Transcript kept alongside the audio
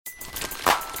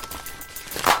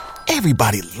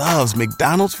Everybody loves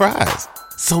McDonald's fries.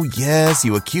 So yes,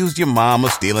 you accused your mom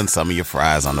of stealing some of your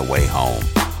fries on the way home.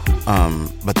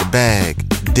 But the bag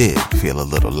did feel a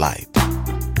little light.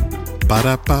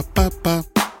 Ba-da-ba-ba-ba.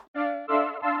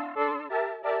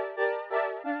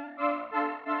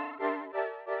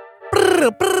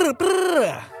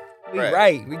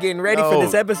 We getting ready for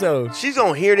this episode. She's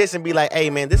gonna hear this and be like, hey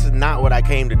man, this is not what I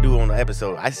came to do on the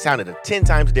episode. I sounded 10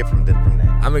 times different from that.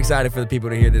 I'm excited for the people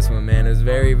to hear this one, man. It was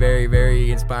very, very, very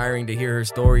inspiring to hear her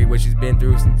story, what she's been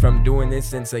through from doing this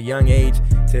since a young age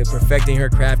to perfecting her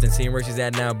craft and seeing where she's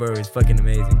at now, bro. It's fucking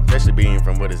amazing. Especially being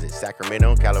from,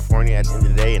 Sacramento, California at the end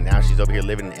of the day, and now she's over here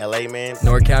living in LA, man.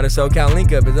 NorCal to SoCal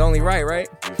link up is only right?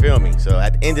 You feel me? So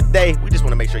at the end of the day, we just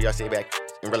want to make sure y'all sit back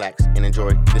and relax and enjoy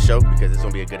the show because it's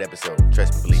gonna be a good episode.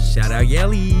 Trust me, believe. Shout out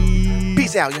Yelly.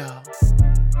 Peace out, y'all.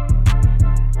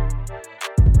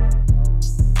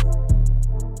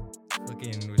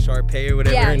 Sharpay or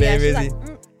whatever her name is. Like,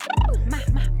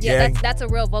 Yeah, that's a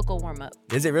real vocal warm up.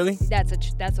 Is it really? That's a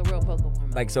real vocal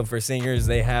warm up. Like, so for singers,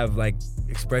 they have like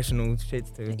expressional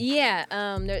shits too. Yeah.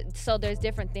 So there's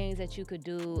different things that you could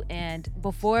do, and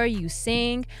before you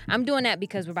sing, I'm doing that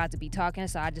because we're about to be talking,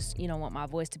 so I just want my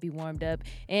voice to be warmed up.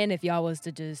 And if y'all was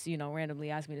to just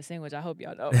randomly ask me to sing, which I hope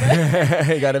y'all don't, but,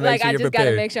 you gotta make sure I you're just prepared.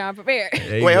 gotta make sure I'm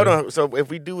prepared. Wait, hold on. So if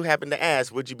we do happen to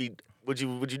ask, would you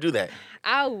do that?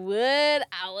 I would.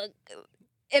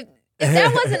 If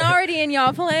that wasn't already in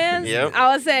y'all plans, Yep.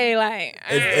 I would say like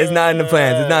it's not in the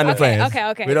plans. It's not in the plans.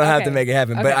 Okay. We don't have to make it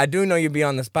happen. Okay. But I do know you'll be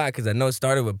on the spot because I know it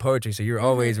started with poetry, so you're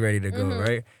always ready to go,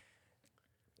 right?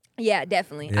 Yeah,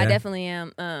 definitely. Yeah. I definitely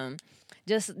am.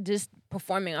 Just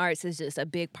performing arts is just a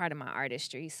big part of my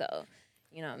artistry. So,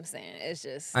 you know what I'm saying? It's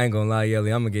just. I ain't gonna lie,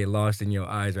 Yelly. I'm gonna get lost in your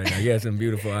eyes right now. You have some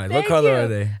beautiful eyes. What Thank color you. are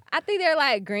they? I think they're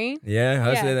like green. Yeah,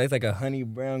 I Yeah. said that's like a honey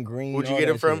brown green. Where'd you all get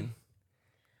that them from? shit.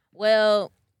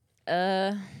 Well,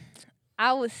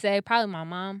 I would say probably my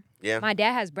mom. Yeah. My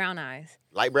dad has brown eyes.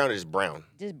 Light brown or just brown?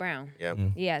 Just brown. Yeah.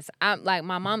 Yes. I'm like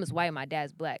my mom is white, my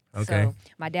dad's black. Okay. So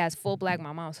my dad's full black,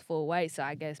 my mom's full white. So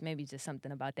I guess maybe just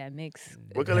something about that mix.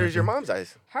 What color is your mom's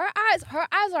eyes? Her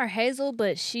eyes are hazel,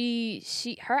 but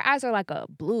her eyes are like a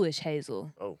bluish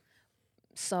hazel. Oh.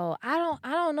 So I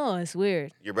don't know. It's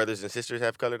weird. Your brothers and sisters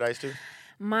have colored eyes too?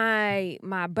 My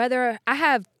brother, I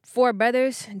have 4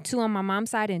 brothers, 2 on my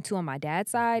mom's side and 2 on my dad's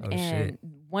side. Oh, and shit.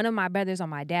 one of my brothers on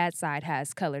my dad's side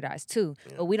has colored eyes too.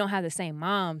 Yeah. But we don't have the same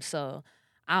mom, so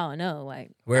I don't know.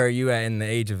 Like, Where are you at in the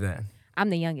age of that?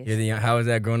 I'm the youngest. You're the young, how was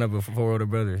that growing up with 4 older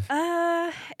brothers? It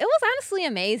was honestly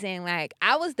amazing. Like,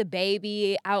 I was the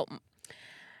baby.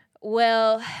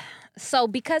 So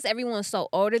because everyone's so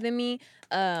older than me,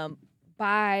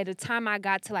 by the time I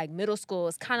got to like middle school,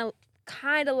 it's kind of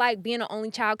like being an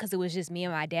only child because it was just me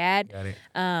and my dad. Got it.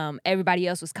 Everybody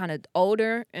else was kind of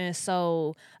older, and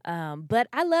so but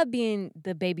I love being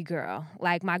the baby girl.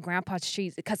 Like my grandpa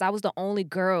treats, because I was the only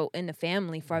girl in the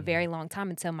family for a very long time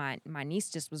until my niece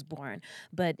just was born.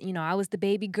 But I was the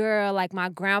baby girl. Like my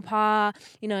grandpa,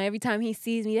 every time he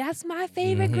sees me, that's my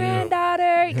favorite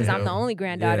granddaughter because I'm the only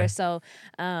granddaughter. Yeah. So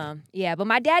yeah, but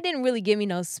my dad didn't really give me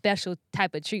no special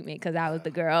type of treatment because I was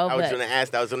the girl. I was going to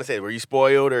ask. I was going to say, were you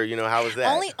spoiled or how was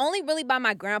that? Only really by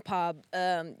my grandpa.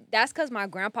 That's because my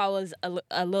grandpa was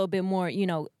a little bit more,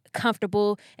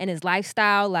 comfortable in his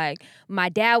lifestyle. Like my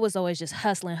dad was always just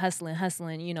hustling,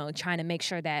 trying to make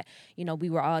sure that, we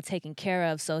were all taken care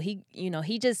of. So he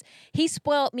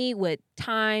spoiled me with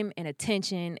time and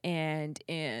attention and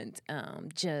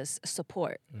just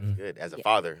support. Good. As a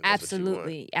father. That's what you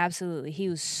want. Absolutely. He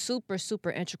was super,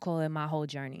 super integral in my whole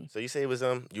journey. So you say it was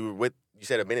you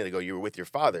said a minute ago you were with your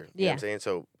father. You know what I'm saying?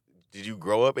 So did you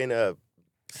grow up in a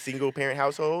single parent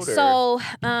household? Or?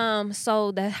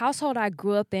 So the household I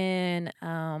grew up in,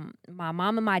 my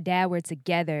mom and my dad were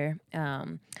together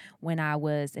when I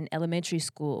was in elementary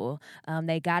school.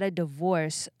 They got a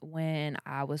divorce when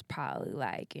I was probably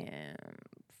like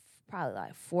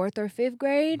 4th or 5th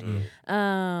grade.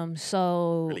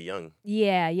 So Really young.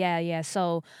 Yeah.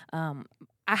 So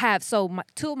I have 2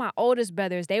 of my oldest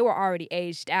brothers, they were already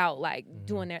aged out, like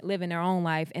living their own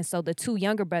life. And so the 2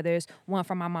 younger brothers, one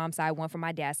from my mom's side, one from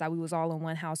my dad's side, we was all in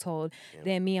one household. Yeah.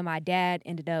 Then me and my dad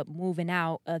ended up moving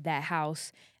out of that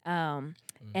house. And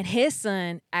his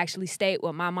son actually stayed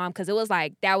with my mom because it was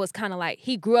like, that was kind of like,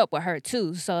 he grew up with her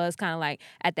too. So it's kind of like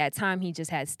at that time he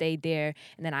just had stayed there.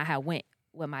 And then I had went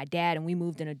with my dad and we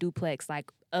moved in a duplex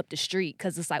like up the street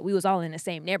because it's like we was all in the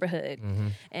same neighborhood.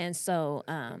 And so,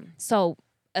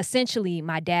 essentially,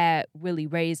 my dad really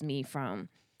raised me from,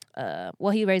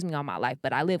 he raised me all my life,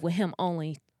 but I lived with him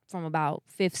only from about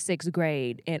 5th, 6th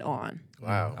grade and on.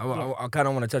 Wow. I kind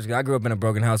of want to touch. I grew up in a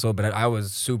broken household, but I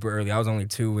was super early. I was only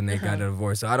 2 when they got a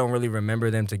divorce, so I don't really remember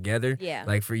them together. Yeah.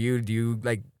 Like for you, do you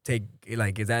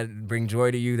does that bring joy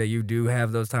to you that you do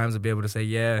have those times to be able to say,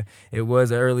 yeah, it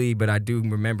was early, but I do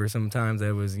remember sometimes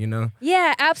that was,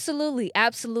 Yeah, absolutely,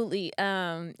 absolutely.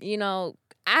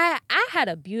 I had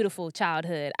a beautiful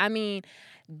childhood. I mean,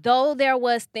 though there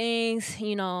was things,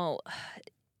 whenever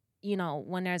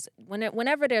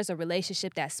there's a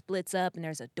relationship that splits up and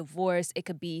there's a divorce, it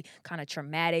could be kind of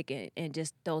traumatic and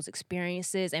just those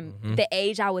experiences. And the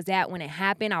age I was at when it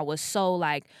happened, I was so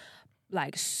like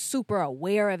super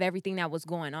aware of everything that was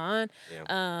going on.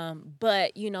 Yeah.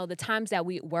 But the times that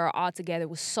we were all together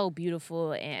was so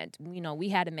beautiful, and we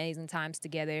had amazing times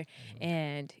together.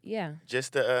 And yeah,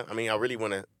 just I really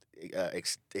want to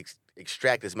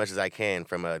extract as much as I can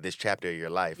from this chapter of your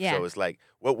life. Yeah. So it's like,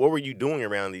 what were you doing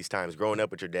around these times growing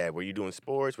up with your dad? Were you doing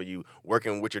sports? Were you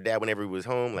working with your dad whenever he was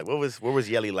home? Like, what was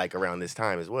Yelly like around this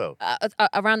time as well?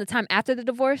 Around the time after the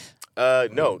divorce?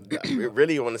 No, I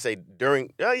really want to say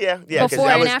during. Oh yeah, Before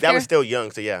because that was still young.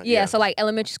 So yeah. So like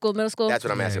elementary school, middle school. That's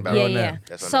what I'm asking about. Yeah.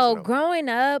 That's what So I'm asking about. growing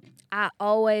up, I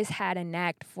always had a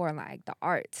knack for like the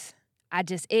arts.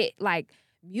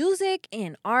 Music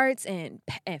and arts and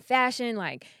fashion,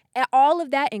 like all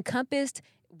of that encompassed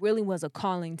really was a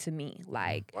calling to me.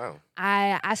 Like, wow.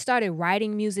 I started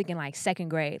writing music in like 2nd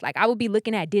grade. Like I would be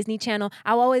looking at Disney Channel.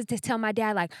 I would always just tell my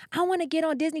dad, like, I want to get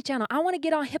on Disney Channel. I want to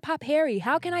get on Hip Hop Harry.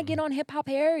 How can I get on Hip Hop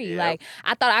Harry? Yeah. Like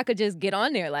I thought I could just get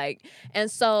on there. Like,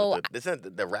 and so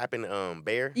Isn't the rapping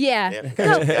bear? yeah.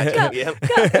 Go. Yeah.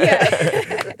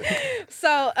 Yeah.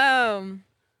 So,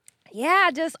 yeah,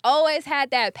 I just always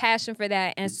had that passion for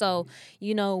that. And so,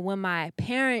 when my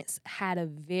parents had a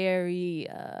very,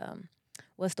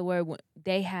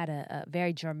 they had a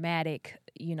very dramatic,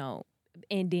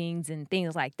 endings and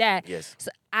things like that. Yes.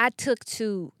 So I took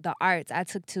to the arts. I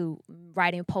took to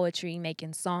writing poetry,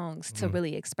 making songs to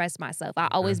really express myself. I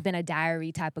always been a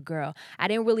diary type of girl. I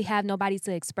didn't really have nobody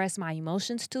to express my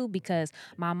emotions to because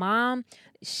my mom,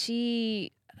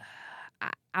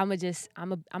 I'm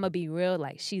gonna be real,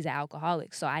 like she's an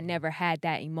alcoholic. So I never had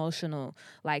that emotional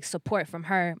like support from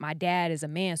her. My dad is a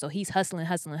man, so he's hustling.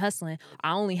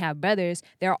 I only have brothers.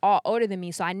 They're all older than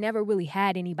me, so I never really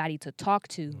had anybody to talk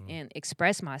to and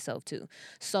express myself to.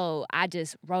 So I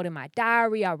just wrote in my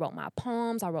diary, I wrote my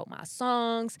poems, I wrote my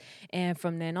songs, and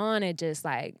from then on it just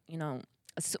like,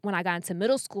 when I got into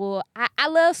middle school, I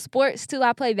love sports too.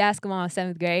 I played basketball in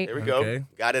 7th grade. There we go. Okay.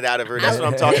 Got it out of her. That's what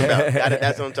I'm talking about.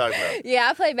 That's what I'm talking about. Yeah,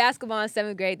 I played basketball in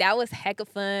 7th grade. That was hecka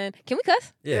fun. Can we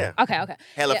cuss? Yeah. Okay.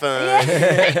 Hella fun.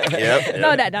 Yeah. Yep.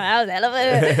 No, that was hella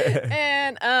fun.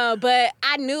 And but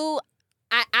I knew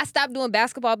I stopped doing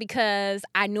basketball because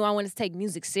I knew I wanted to take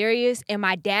music serious, and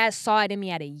my dad saw it in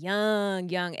me at a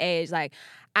young age. Like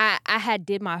I had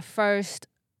did my first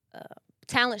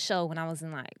talent show when I was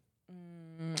in like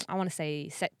I want to say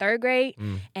 3rd grade.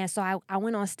 And so I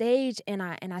went on stage and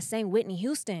I sang Whitney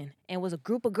Houston, and it was a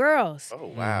group of girls. Oh,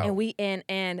 wow. And we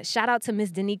and shout out to Miss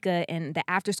Danica and the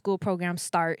after school program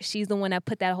Start. She's the one that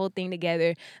put that whole thing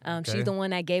together. She's the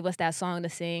one that gave us that song to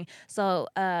sing. So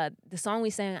the song we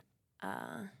sang,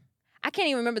 I can't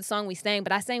even remember the song we sang,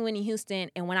 but I sang Whitney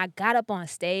Houston, and when I got up on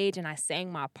stage and I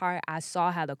sang my part, I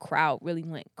saw how the crowd really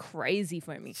went crazy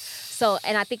for me. So,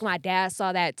 and I think my dad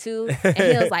saw that too, and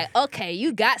he was like, okay,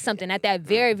 you got something at that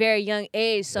very, very young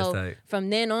age. So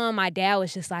from then on, my dad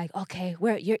was just like, okay,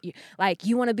 you're like,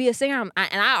 you want to be a singer? And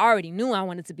I already knew I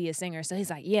wanted to be a singer. So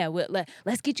he's like, yeah,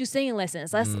 let's get you singing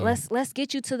lessons. Let's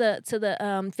get you to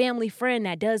the family friend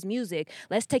that does music.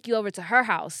 Let's take you over to her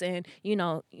house and,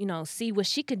 see what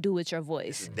she could do with your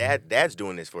voice. Dad's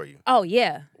doing this for you. Oh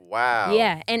yeah. Wow.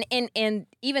 Yeah, and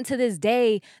even to this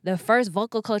day, the first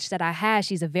vocal coach that I had,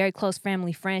 she's a very close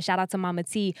family friend. Shout out to Mama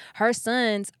T. Her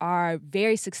sons are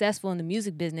very successful in the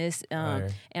music business,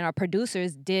 and our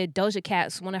producers did Doja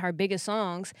Cat's one of her biggest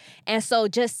songs. And so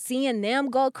just seeing them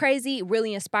go crazy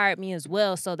really inspired me as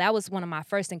well. So that was one of my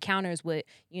first encounters with,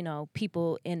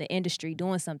 people in the industry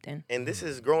doing something. And this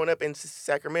is growing up in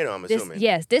Sacramento, I'm assuming.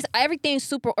 Yes, everything's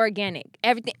super organic.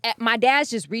 Everything. My dad's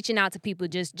just reaching out to people,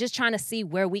 just trying to see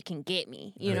where we can get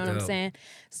me. You know what I'm saying?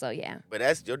 So yeah.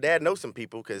 But your dad knows some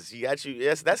people because he got you.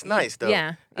 Yes, that's nice though.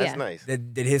 Yeah, that's nice.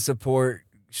 Did his support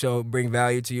bring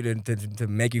value to you to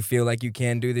make you feel like you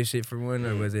can do this shit for one,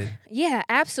 or was it? Yeah,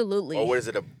 absolutely. Or was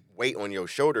it a weight on your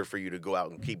shoulder for you to go out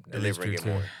and keep delivering it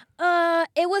more?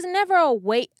 It was never a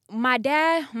wait. My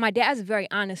dad's very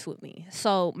honest with me.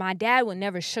 So my dad would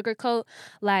never sugarcoat.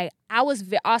 Like, I was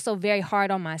also very hard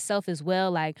on myself as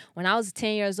well. Like, when I was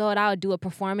 10 years old, I would do a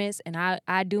performance and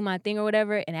I do my thing or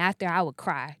whatever. And after, I would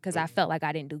cry because I felt like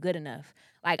I didn't do good enough.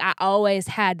 Like, I always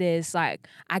had this, like,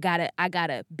 I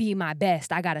gotta be my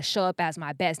best. I gotta show up as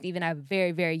my best, even at a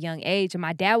very, very young age. And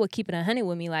my dad would keep it 100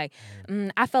 with me, like,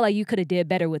 I felt like you could have did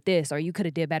better with this, or you could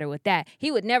have did better with that.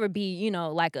 He would never be,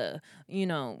 like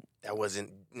That wasn't.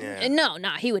 Yeah. No,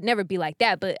 he would never be like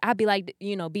that. But I'd be like,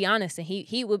 be honest, and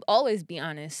he would always be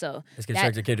honest. So it's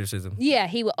constructive criticism. Yeah,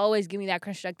 he would always give me that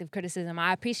constructive criticism.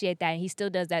 I appreciate that, and he still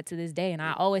does that to this day. And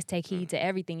I always take heed to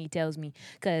everything he tells me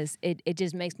because it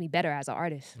just makes me better as an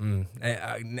artist.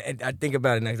 I think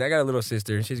about it next. I got a little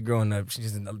sister, and she's growing up.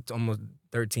 She's almost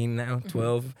 13 now,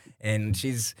 12, and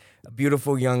she's a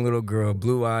beautiful young little girl,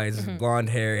 blue eyes, blonde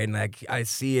hair, and like I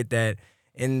see it that.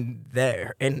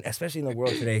 And especially in the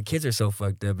world today, kids are so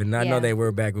fucked up. And I know they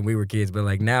were back when we were kids, but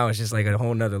like now it's just like a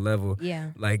whole nother level.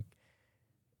 Yeah. Like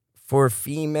for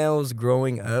females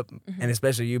growing up, and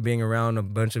especially you being around a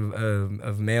bunch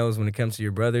of males when it comes to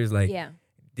your brothers, like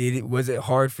was it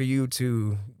hard for you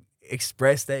to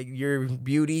express that your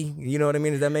beauty? You know what I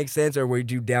mean? Does that make sense? Or would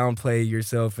you downplay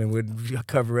yourself and would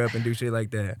cover up and do shit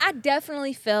like that? I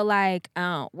definitely feel like,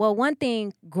 one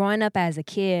thing growing up as a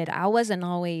kid, I wasn't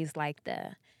always like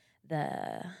that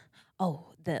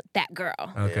girl.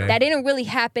 Okay. That didn't really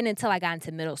happen until I got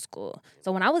into middle school.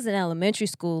 So when I was in elementary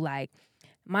school, like,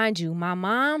 mind you, my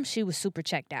mom, she was super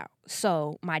checked out.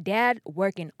 So my dad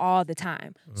working all the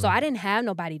time. So I didn't have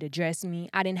nobody to dress me.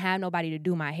 I didn't have nobody to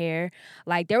do my hair.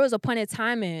 Like, there was a point in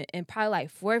time in probably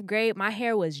like 4th grade, my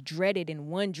hair was dreaded in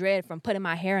one dread from putting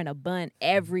my hair in a bun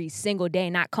every single day,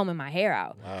 not combing my hair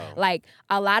out. Wow. Like,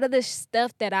 a lot of the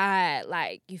stuff that I,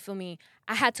 like, you feel me?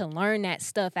 I had to learn that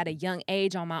stuff at a young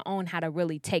age on my own, how to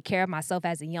really take care of myself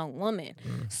as a young woman.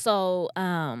 So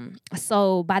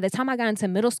by the time I got into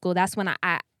middle school, that's when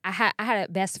I had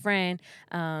a best friend,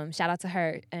 shout out to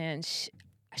her, and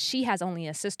she has only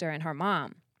a sister and her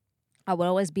mom. I would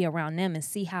always be around them and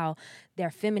see how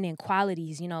their feminine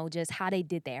qualities, just how they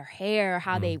did their hair,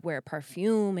 how they wear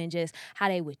perfume, and just how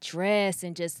they would dress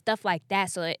and just stuff like that.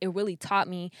 So it really taught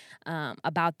me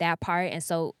about that part. And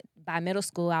so by middle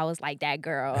school, I was like that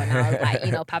girl, and I was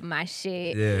like, popping my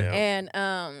shit. Yeah.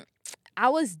 And I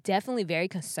was definitely very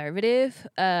conservative.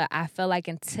 I felt like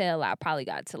until I probably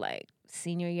got to like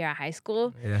senior year of high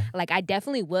school. Yeah. Like, I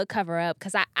definitely would cover up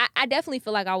because I definitely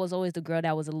feel like I was always the girl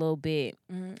that was a little bit,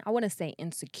 I wouldn't say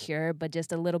insecure, but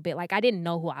just a little bit like I didn't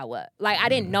know who I was. Like, I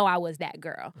didn't know I was that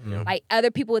girl. Yeah. Like, other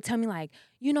people would tell me like,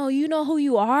 you know who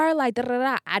you are? Like,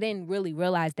 da-da-da. I didn't really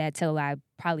realize that till I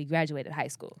probably graduated high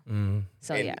school.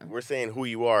 So, and yeah. we're saying who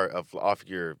you are off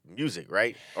your music,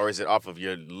 right? Or is it off of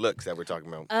your looks that we're talking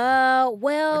about?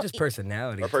 Well, Or just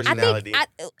personality. Or personality. I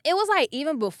think it was like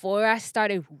even before I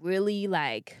started really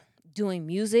like doing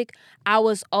music, I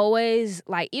was always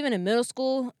like, even in middle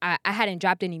school, I hadn't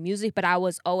dropped any music, but I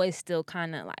was always still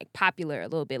kind of like popular a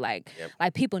little bit. Like,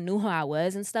 like people knew who I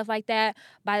was and stuff like that.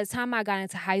 By the time I got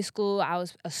into high school, I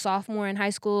was a sophomore in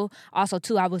high school. Also,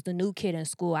 too, I was the new kid in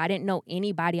school. I didn't know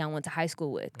anybody I went to high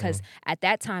school with because at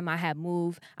that time I had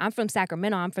moved. I'm from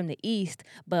Sacramento. I'm from the East.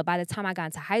 But by the time I got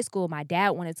into high school, my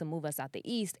dad wanted to move us out the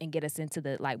East and get us into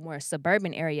the like more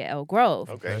suburban area, Elk Grove.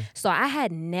 Okay. So I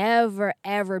had never,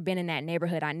 ever been in that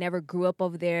neighborhood. I never grew up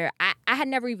over there. I had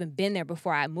never even been there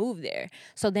before I moved there.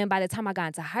 So then by the time I got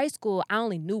into high school, I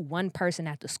only knew one person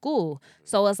at the school.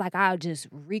 So it's like I just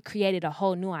recreated a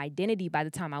whole new identity by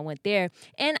the time I went there.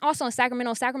 And also in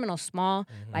Sacramento's small,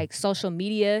 like social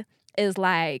media is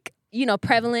like,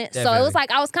 prevalent. Definitely. So it was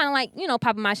like, I was kind of like,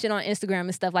 popping my shit on Instagram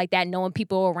and stuff like that, knowing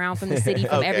people around from the city,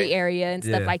 from every area and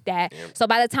stuff like that. Yep. So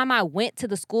by the time I went to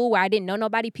the school where I didn't know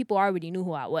nobody, people already knew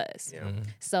who I was. Yeah.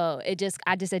 So I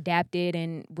just adapted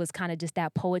and was kind of just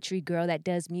that poetry girl that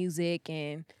does music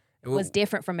and was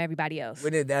different from everybody else.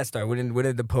 When did that start? When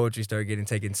did the poetry start getting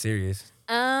taken serious?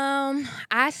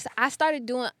 I started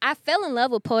doing. I fell in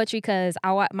love with poetry because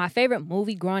my favorite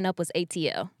movie growing up was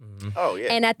ATL. Oh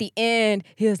yeah. And at the end,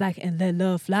 he was like, "And let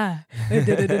love fly."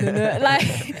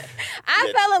 Like,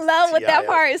 I fell in love with that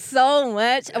part so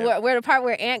much. Yeah. Where the part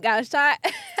where Ant got shot.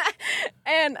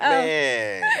 And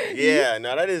man, yeah,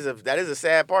 no, that is a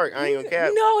sad part. I ain't gonna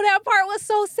cap. No, that part was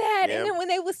so sad. Yeah. And then when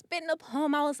they was spitting the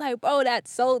poem, I was like, bro,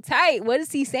 that's so tight. What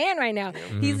is he saying right now?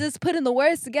 He's just putting the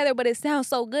words together, but it sounds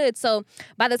so good. So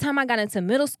by the time I got into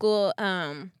middle school,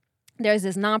 there's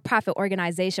this nonprofit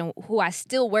organization who I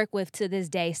still work with to this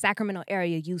day, Sacramento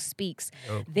Area Youth Speaks.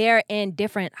 Oh. They're in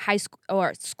different high school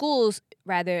or schools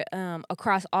rather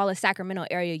across all of Sacramento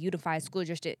Area Unified School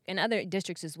District and other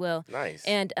districts as well. Nice.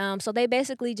 And so they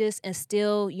basically just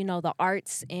instill, the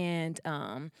arts and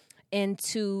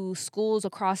into schools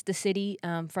across the city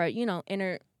for,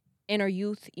 inner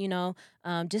youth,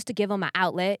 just to give them an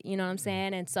outlet, you know what I'm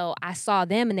saying? And so I saw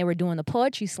them and they were doing the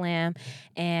poetry slam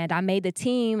and I made the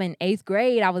team in 8th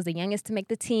grade. I was the youngest to make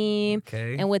the team.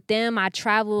 Okay. And with them, I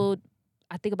traveled,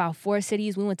 I think about 4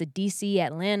 cities. We went to DC,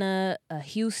 Atlanta,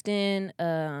 Houston,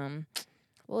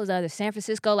 what was the other? San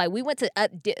Francisco. Like we went to,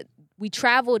 we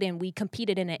traveled and we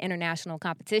competed in an international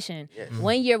competition. Yes.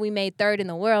 One year we made 3rd in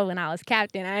the world when I was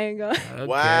captain. I ain't going. Okay.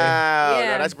 Wow.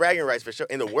 Yeah. No, that's bragging rights for sure.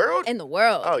 In the world? In the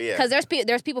world. Oh, yeah. Because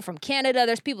there's people from Canada.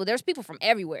 There's people from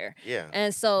everywhere. Yeah.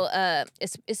 And so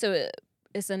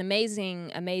it's an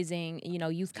amazing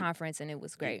youth conference, and it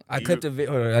was great. I clipped a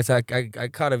video. I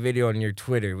caught a video on your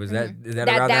Twitter. Was that is that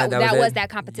around that? That was it? that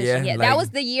competition. Yeah, like, that was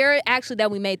the year actually that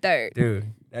we made 3rd. Dude,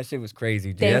 that shit was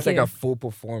crazy. Dude. Thank That's like you. a full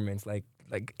performance, like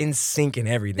in sync and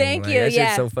everything. Thank like, you, That yeah.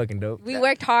 shit's so fucking dope. We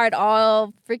worked hard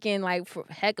all freaking for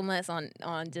heck of months on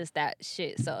just that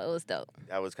shit, so it was dope.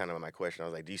 That was kind of my question. I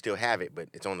was like, do you still have it? But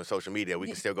it's on the social media. We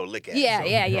can still go look at Yeah,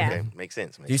 it. yeah. Okay, makes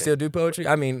sense. Do you still do poetry?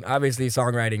 I mean, obviously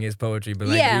songwriting is poetry, but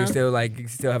like, Yeah. do you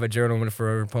still have a journal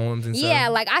for poems and stuff? Yeah,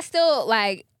 like I still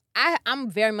I'm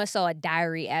very much so a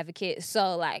diary advocate.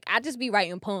 So like I just be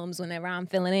writing poems whenever I'm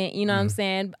feeling it. You know what I'm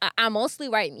saying? I mostly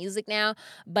write music now,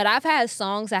 but I've had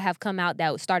songs that have come out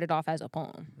that started off as a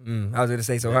poem. I was gonna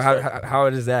say. So That's how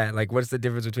is that? Like, what's the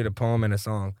difference between a poem and a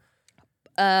song?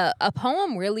 A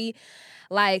poem really,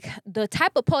 like the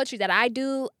type of poetry that I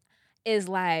do is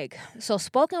like, so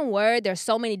spoken word, there's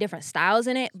so many different styles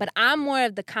in it, but I'm more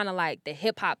of the kind of like the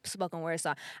hip hop spoken word.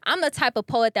 So I'm the type of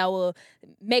poet that will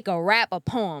make a rap a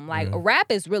poem. Like a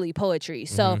rap is really poetry.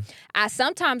 So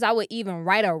sometimes I would even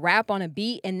write a rap on a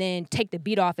beat and then take the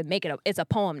beat off and make it's a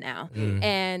poem now.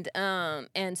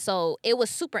 And so it was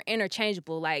super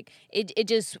interchangeable. Like it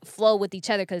just flow with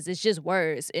each other because it's just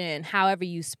words, and however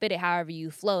you spit it, however you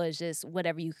flow is just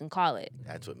whatever you can call it.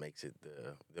 That's what makes it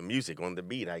the music on the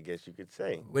beat, I guess you could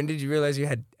say. When did you realize you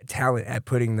had talent at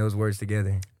putting those words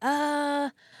together?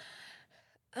 I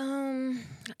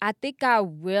think I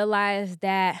realized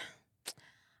that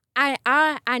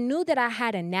I knew that I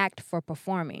had a knack for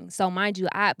performing. So mind you,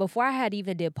 before I had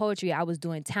even did poetry, I was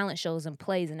doing talent shows and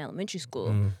plays in elementary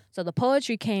school. So the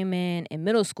poetry came in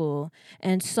middle school.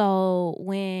 And so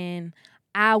when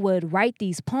I would write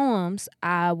these poems,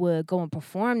 I would go and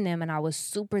perform them, and I was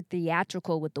super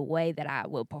theatrical with the way that I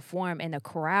would perform, and the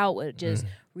crowd would just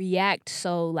react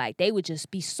so, like, they would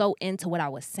just be so into what I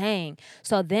was saying.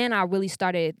 So then I really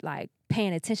started, like,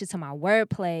 paying attention to my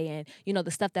wordplay and,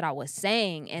 the stuff that I was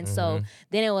saying. And so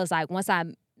then it was like, once I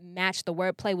matched the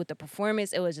wordplay with the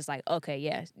performance, it was just like, okay,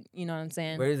 yeah, you know what I'm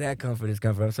saying? Where does that confidence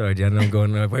come from? I'm sorry, Jen, I'm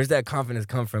going on. Where's that confidence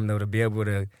come from, though, to be able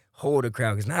to hold a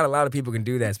crowd? Because not a lot of people can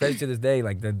do that, especially to this day.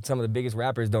 Like, some of the biggest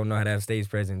rappers don't know how to have stage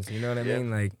presence. You know what I mean?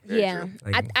 Like, yeah,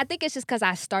 like, I think it's just because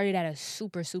I started at a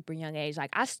super, super young age.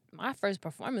 Like, my first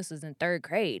performance was in 3rd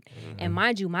grade. And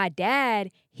mind you, my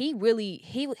dad, he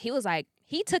was like,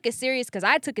 he took it serious because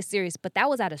I took it serious, but that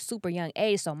was at a super young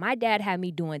age. So my dad had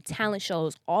me doing talent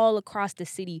shows all across the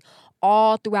city,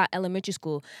 all throughout elementary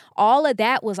school. All of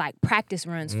that was like practice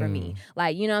runs for me.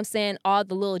 Like, you know what I'm saying? All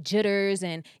the little jitters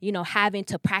and, having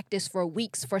to practice for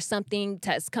weeks for something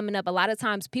that's coming up. A lot of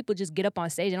times people just get up on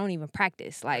stage and don't even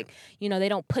practice. Like, they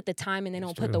don't put the time in, they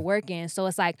don't put the work in. So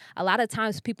it's like a lot of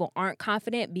times people aren't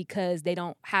confident because they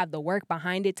don't have the work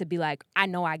behind it to be like, I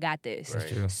know I got this.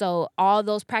 Right. So all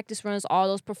those practice runs, all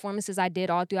those performances I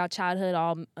did all throughout childhood,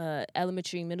 all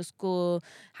elementary, middle school,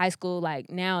 high school,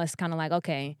 like now it's kind of like,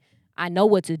 okay, I know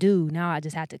what to do. Now I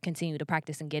just have to continue to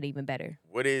practice and get even better.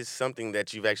 What is something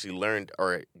that you've actually learned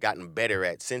or gotten better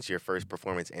at since your first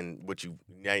performance, and what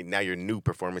now your new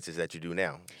performances that you do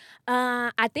now?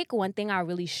 I think one thing I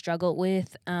really struggled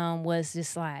with was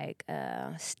just like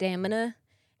stamina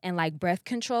and like breath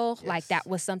control. Yes. Like that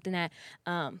was something that,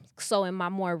 so in my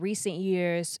more recent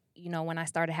years, when I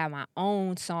started having my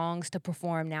own songs to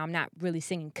perform, now I'm not really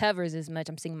singing covers as much.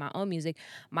 I'm singing my own music.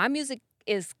 My music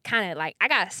is kind of like, I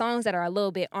got songs that are a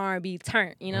little bit R&B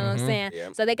turnt, you know what I'm saying? Yeah.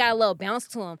 So they got a little bounce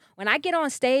to them. When I get on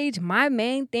stage, my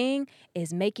main thing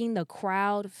is making the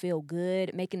crowd feel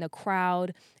good, making the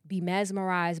crowd be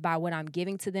mesmerized by what I'm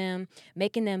giving to them,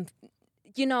 making them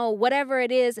whatever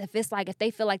it is, if it's like, if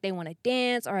they feel like they want to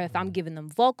dance or if I'm giving them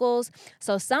vocals.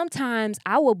 So sometimes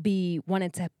I will be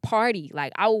wanting to party.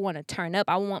 Like, I will want to turn up.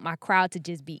 I want my crowd to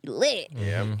just be lit.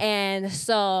 Yeah. And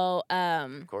so,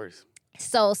 Of course.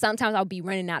 so sometimes I'll be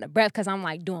running out of breath because I'm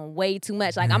like doing way too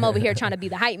much. Like, I'm over here trying to be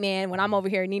the hype man when I'm over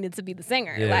here needing to be the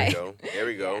singer. Yeah. Like, There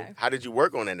we go. Yeah. How did you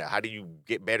work on that? How do you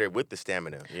get better with the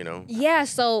stamina, Yeah,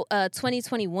 so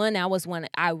 2021, that was when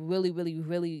I really, really,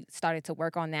 really started to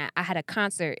work on that. I had a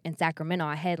concert in Sacramento.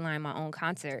 I headlined my own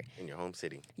concert. In your home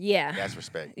city. Yeah. That's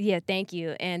respect. Yeah, thank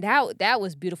you. And that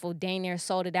was beautiful. Daniel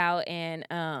sold it out.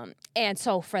 And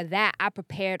so for that, I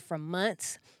prepared for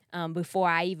months before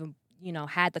I even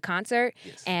had the concert.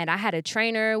 Yes. And I had a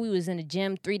trainer. We was in the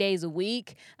gym 3 days a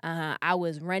week. I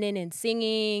was running and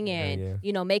singing and,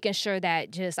 making sure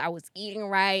that just I was eating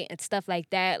right and stuff like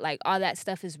that. Like, all that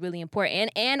stuff is really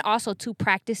important. And also, too,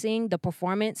 practicing the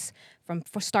performance from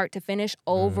start to finish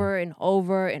over and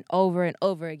over and over and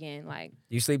over again. Like,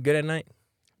 You sleep good at night?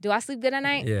 do I sleep good at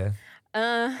night? Yeah.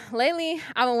 Lately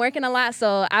I've been working a lot,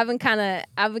 so I've been kind of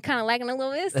lacking a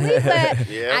little bit of sleep, but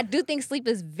Yeah. I do think sleep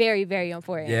is very, very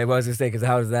important. Yeah, well, I was gonna say, because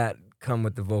how does that come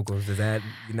with the vocals? Does that,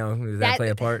 does that play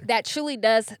a part? That truly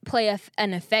does play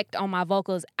an effect on my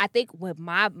vocals. I think with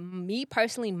me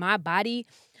personally, my body,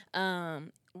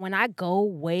 when I go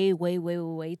way, way, way,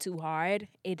 way too hard,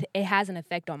 it has an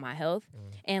effect on my health.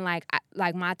 And like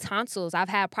my tonsils, I've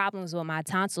had problems with my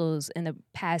tonsils in the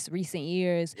past recent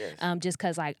years. Yes. Just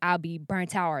because like I'll be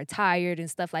burnt out or tired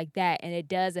and stuff like that, and it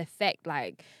does affect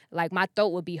like my throat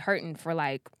would be hurting for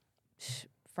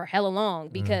for hella long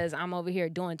because I'm over here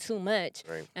doing too much.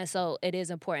 Right. And so it is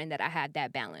important that I have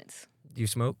that balance. Do you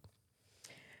smoke?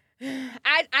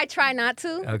 I try not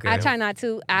to. Okay. I try not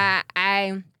to.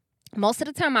 I most of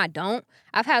the time I don't.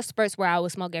 I've had spurts where I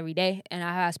would smoke every day, and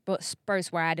I have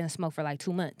spurts where I didn't smoke for like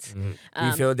 2 months. Do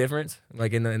you feel a difference,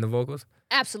 like in the vocals?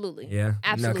 Absolutely. Yeah,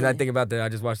 Absolutely. because I think about I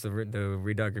just watched the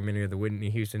re-documentary of the Whitney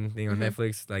Houston thing on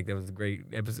Netflix. Like, that was a great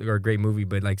episode or a great movie.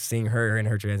 But like, seeing her and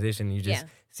her transition, you just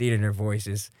see it in her voice.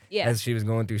 As she was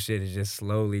going through shit, it just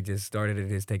slowly just started to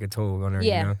just take a toll on her.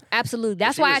 Yeah, absolutely.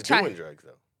 That's She why was I try. doing drugs,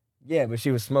 though. Yeah, but she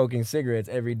was smoking cigarettes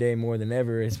every day more than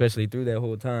ever, especially through that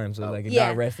whole time. So like, Yeah.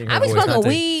 not resting her I be voice. smoking not taking-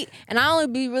 weed, and I only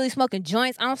be really smoking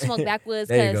joints. I don't smoke backwoods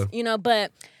There you because go.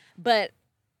 but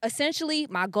essentially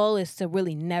my goal is to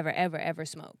really never ever ever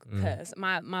smoke because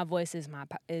my voice is one of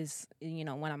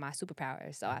my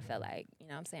superpowers. So I feel like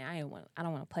what I'm saying, I don't want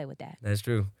to play with that. That's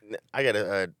true. I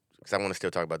gotta, because I want to still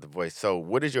talk about the voice. So,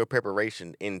 what is your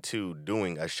preparation into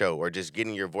doing a show, or just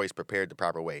getting your voice prepared the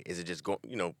proper way? Is it just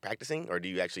practicing, or do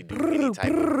you actually do any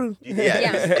type of?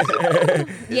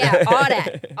 Yeah,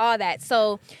 all that.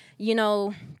 So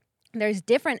there's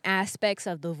different aspects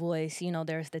of the voice.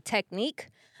 There's the technique.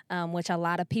 Which a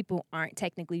lot of people aren't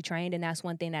technically trained, and that's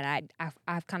one thing that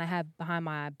I've kind of had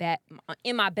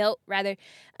in my belt rather,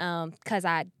 because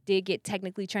I did get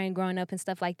technically trained growing up and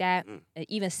stuff like that,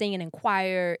 even singing in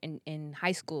choir in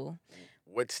high school.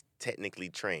 What's technically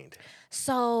trained?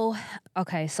 So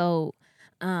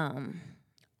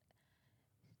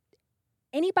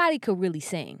anybody could really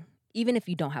sing, even if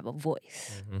you don't have a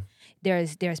voice.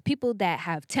 There's people that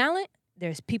have talent.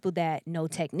 There's people that know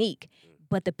technique.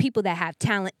 But the people that have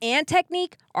talent and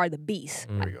technique are the beasts.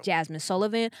 Like Jasmine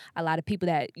Sullivan, a lot of people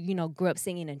that, grew up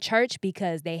singing in church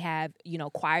because they have,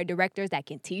 choir directors that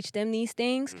can teach them these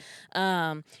things.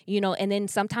 And then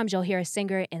sometimes you'll hear a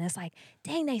singer and it's like,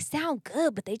 dang, they sound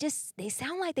good, but they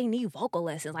sound like they need vocal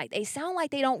lessons. Like, they sound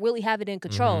like they don't really have it in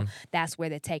control. That's where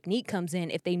the technique comes in.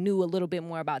 If they knew a little bit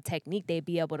more about technique, they'd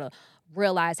be able to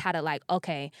realize how to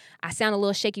okay, I sound a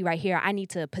little shaky right here. I need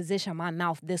to position my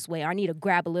mouth this way. Or I need to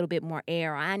grab a little bit more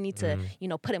air. Or I need to,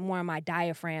 put it more in my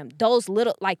diaphragm. Those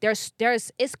little,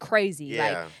 it's crazy. Yeah.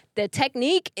 Like, the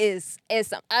technique is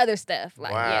some other stuff.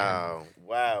 Like, Wow.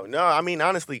 No, I mean,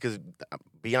 honestly, because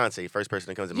Beyonce, first person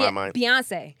that comes to my mind,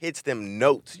 Beyonce hits them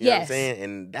notes. You know what I'm saying?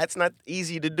 And that's not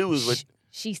easy to do.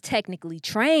 She's technically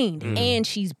trained and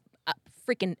she's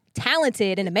freaking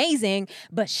talented and amazing,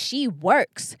 but she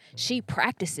works. She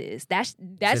practices. That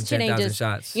shit ain't just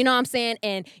shots. You know what I'm saying?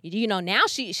 And now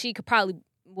she could probably,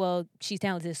 well, she's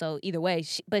talented, so either way,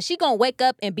 but she gonna wake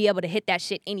up and be able to hit that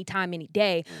shit anytime, any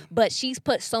day. But she's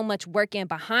put so much work in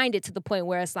behind it to the point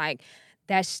where it's like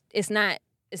it's not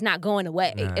going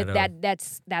away.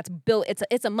 That's built.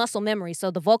 It's a muscle memory.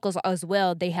 So the vocals as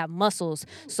well, they have muscles.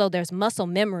 So there's muscle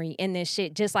memory in this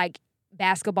shit. Just like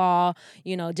basketball,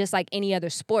 just like any other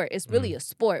sport. It's really a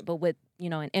sport, but with,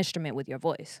 an instrument with your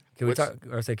voice. Can we talk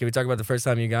about the first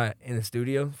time you got in the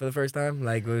studio for the first time?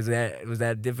 Like, was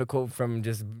that difficult from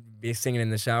just singing in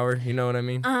the shower? You know what I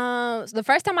mean? So the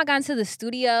first time I got into the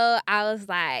studio, I was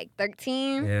like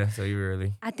 13. Yeah, so you were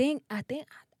early. I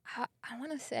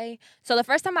want to say, so the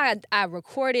first time I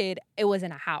recorded, it was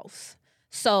in a house.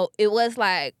 So it was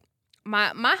like,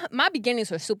 my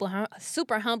beginnings were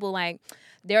super humble. Like,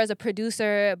 there was a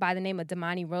producer by the name of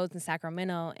Damani Rhodes in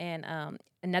Sacramento, and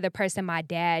another person, my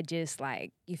dad, just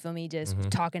like, you feel me, just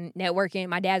talking, networking.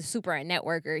 My dad's super a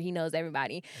networker. He knows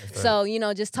everybody. That's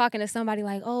So, just talking to somebody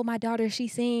like, oh, my daughter, she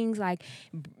sings. Like,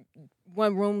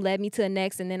 one room led me to the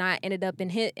next, and then I ended up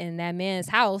in that man's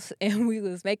house, and we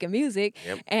was making music.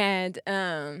 Yep. And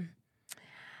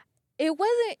it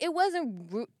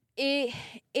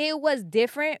was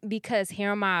different because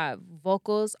hearing my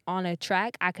vocals on a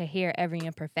track, I could hear every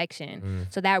imperfection.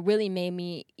 So that really made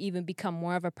me even become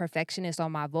more of a perfectionist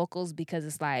on my vocals, because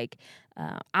it's like,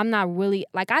 I'm not really,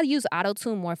 like, I use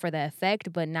auto-tune more for the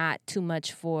effect, but not too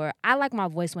much I like my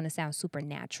voice when it sounds super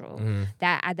natural.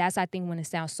 That's, I think, when it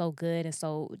sounds so good and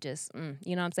so just,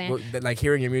 you know what I'm saying? Well, like,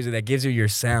 hearing your music, that gives you your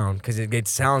sound, because it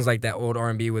sounds like that old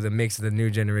R&B with a mix of the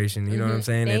new generation. You know what I'm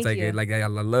saying? Thank It's you. like I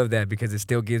love that, because it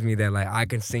still gives me that, like, I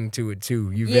can sing to it too.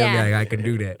 You feel me? Like, I can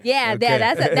do that. Yeah, Okay.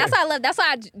 that's what I love. That's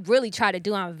what I really try to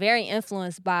do. I'm very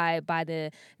influenced by the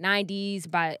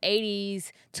 90s, by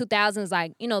 80s, 2000s,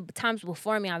 like, the times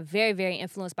before me. I'm very, very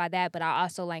influenced by that, but I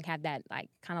also like have that, like,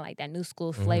 kind of like that new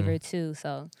school flavor too.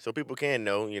 So people can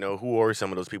know, who are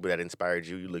some of those people that inspired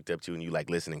you, you looked up to, and you like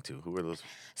listening to? Who are those?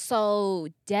 So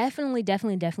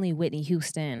definitely Whitney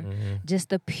Houston. Just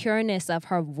the pureness of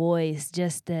her voice,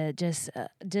 just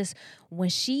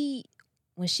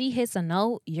when she hits a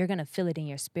note, you're gonna feel it in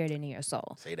your spirit and in your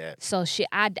soul. Say that. So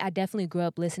I definitely grew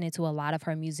up listening to a lot of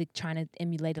her music, trying to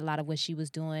emulate a lot of what she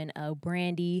was doing.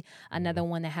 Brandy, another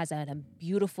one that has a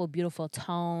beautiful, beautiful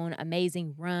tone,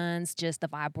 amazing runs. Just the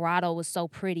vibrato was so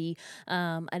pretty.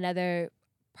 Another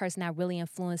person that really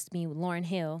influenced me, Lauryn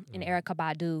Hill and Erykah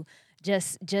Badu.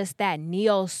 Just that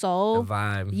neo soul The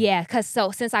vibe. Yeah, because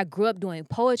since I grew up doing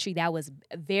poetry, that was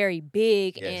very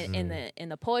big in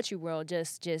the poetry world.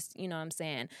 Just you know what I'm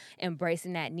saying,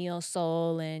 embracing that neo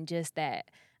soul and just that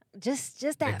The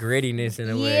grittiness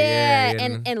in a way. Yeah,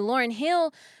 Yeah. and Lauryn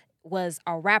Hill was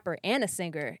a rapper and a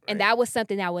singer, and that was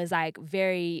something that was like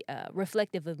very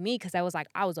reflective of me, because I was like,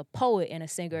 I was a poet and a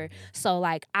singer, so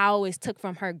like I always took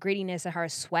from her grittiness and her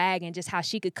swag and just how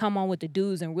she could come on with the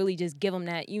dudes and really just give them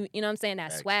that you know what I'm saying,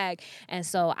 that swag, and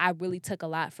so I really took a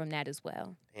lot from that as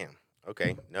well. Damn.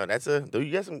 Okay. No,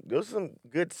 you got some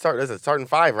good start. That's a starting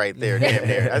 5 right there. Damn,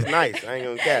 there. That's nice. I ain't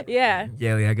gonna cap. Yeah.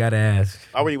 Yelly, I gotta ask.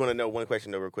 I really want to know one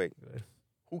question though, real quick.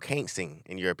 Who can't sing,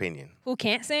 in your opinion? Who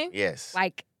can't sing? Yes.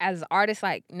 Like, as artists,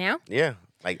 like, now? Yeah.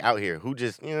 Like, out here. Who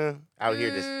just, out here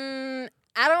just...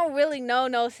 I don't really know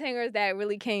no singers that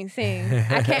really can't sing.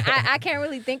 I can't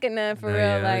really think of none for real.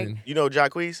 Yeah, like, You know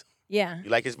Jacquees? yeah. You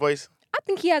like his voice? I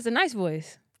think he has a nice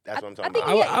voice. That's what I'm talking think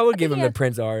about. I would give think him he the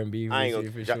Prince R&B I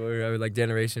ain't for gonna- sure. I would like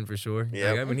Generation for sure.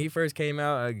 Yeah. Like, when he first came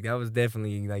out, that was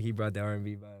definitely like he brought the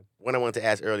R&B vibe. One I wanted to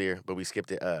ask earlier, but we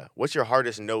skipped it. What's your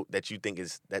hardest note that you think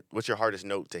what's your hardest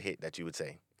note to hit that you would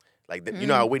say? Like, you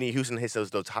know how Whitney Houston hits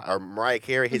those high, or Mariah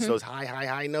Carey hits those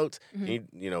high notes? You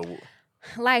know,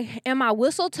 Like, in my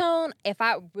whistle tone, if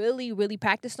I really, really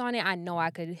practiced on it, I know I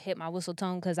could hit my whistle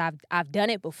tone because I've done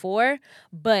it before.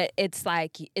 But it's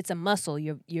like, it's a muscle.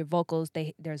 Your vocals,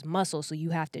 there's muscle, so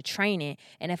you have to train it.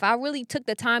 And if I really took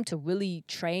the time to really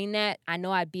train that, I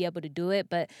know I'd be able to do it.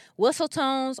 But whistle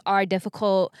tones are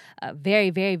difficult.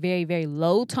 Very, very, very, very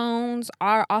low tones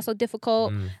are also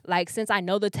difficult. Like, since I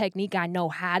know the technique, I know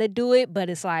how to do it.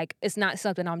 But it's like, it's not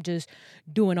something I'm just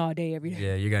doing all day, every day.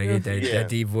 Yeah, you gotta get that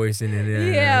deep voice in it.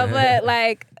 Yeah, but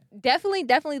like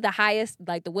definitely the highest,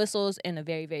 like the whistles, and the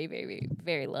very, very, very, very,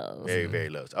 very lows. very, very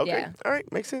low. Okay, Yeah. all right,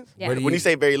 makes sense. Yeah. When you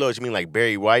say very low, you mean like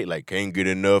Barry White, like can't get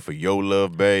enough of your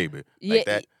love, baby, like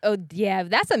that? Oh yeah,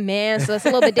 that's a man, so it's a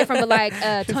little bit different. But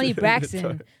like Toni Braxton,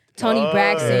 you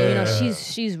know,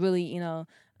 she's really, you know,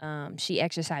 she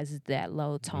exercises that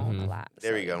low tone a lot.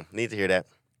 There we go. Need to hear that.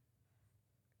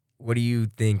 What do you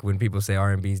think when people say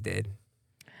R&B's dead?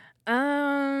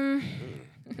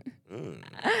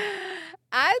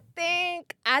 I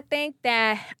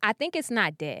think it's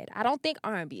not dead. I don't think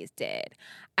R&B is dead.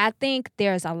 I think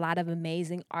there's a lot of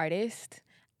amazing artists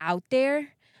out there.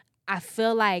 I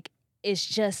feel like it's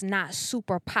just not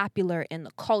super popular in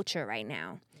the culture right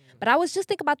now. But I was just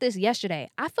thinking about this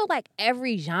yesterday. I feel like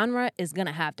every genre is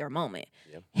gonna have their moment.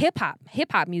 Yep.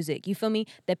 Hip hop music. You feel me?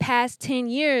 The past 10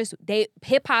 years,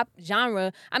 hip hop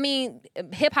genre. I mean,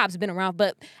 hip hop's been around,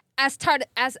 but as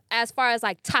far as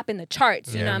like topping the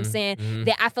charts, you know what I'm saying?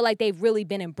 That I feel like they've really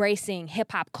been embracing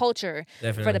hip hop culture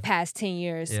for the past 10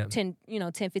 years, 10,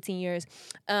 15 years,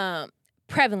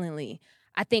 prevalently.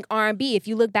 I think R&B, if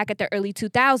you look back at the early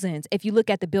 2000s, if you look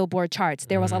at the Billboard charts,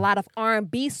 there was a lot of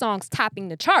R&B songs topping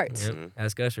the charts.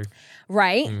 Ask Usher.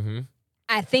 Right?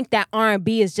 I think that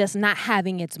R&B is just not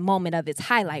having its moment of its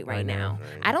highlight right now.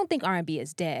 Right. I don't think R&B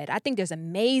is dead. I think there's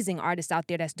amazing artists out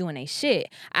there that's doing their shit.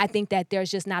 I think that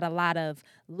there's just not a lot of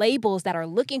labels that are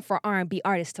looking for R&B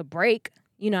artists to break.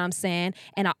 You know what I'm saying?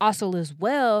 And I also, as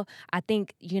well, I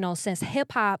think, since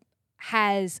hip-hop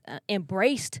has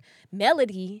embraced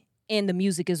melody in the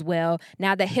music as well.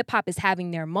 Now that hip hop is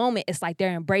having their moment, it's like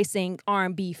they're embracing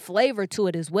R&B flavor to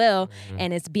it as well,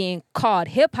 and it's being called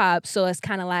hip hop. So it's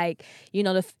kind of like,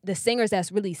 the singers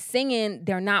that's really singing,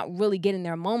 they're not really getting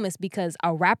their moments because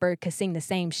a rapper could sing the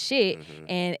same shit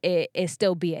and it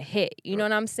still be a hit. You know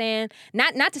what I'm saying?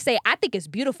 Not to say I think it's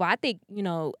beautiful. I think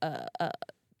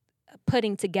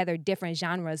putting together different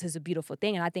genres is a beautiful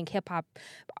thing, and I think hip hop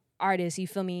artists, you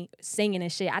feel me, singing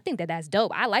and shit, I think that that's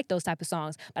dope. I like those type of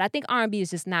songs, but I think R&B is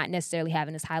just not necessarily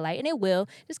having this highlight, and it will.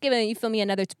 Just give it, you feel me,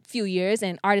 another few years,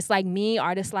 and artists like me,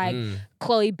 artists like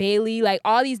Chloe Bailey, like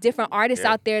all these different artists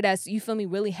out there that's, you feel me,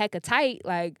 really hecka tight,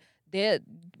 like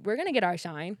we're gonna get our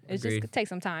shine. It's just gonna take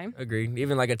some time. Agreed.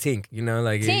 Even like a Tink,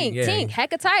 Tink,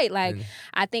 hecka tight. Like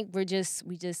I think we just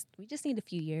need a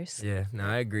few years. Yeah, no,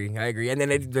 I agree. And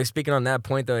then speaking on that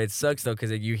point though, it sucks though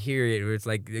because you hear it where it's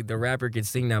like the rapper can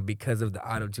sing now because of the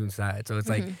auto-tune side. So it's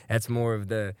like that's more of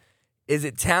the, is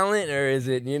it talent or is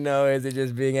it is it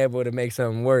just being able to make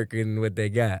something work in what they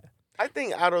got? I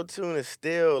think auto-tune is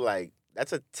still like,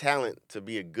 that's a talent to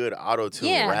be a good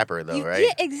auto-tune rapper though, right?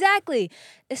 Yeah, exactly.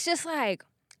 It's just like,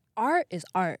 art is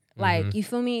art. Like, you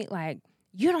feel me? Like,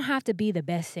 you don't have to be the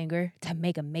best singer to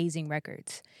make amazing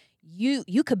records.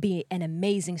 You could be an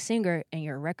amazing singer and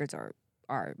your records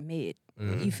are mid.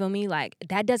 You feel me? Like,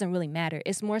 that doesn't really matter.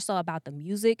 It's more so about the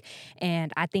music,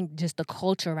 and I think just the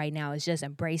culture right now is just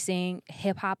embracing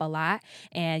hip hop a lot.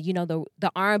 And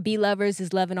the R&B lovers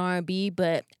is loving R&B,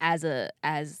 but as a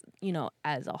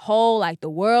whole, like the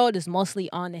world is mostly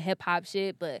on the hip hop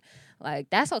shit. But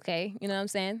like, that's okay. You know what I'm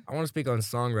saying? I want to speak on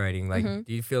songwriting. Like, do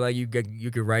you feel like you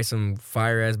could write some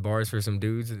fire ass bars for some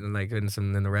dudes, like in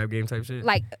the rap game type shit?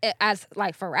 Like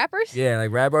for rappers? Yeah,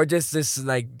 like rap, or just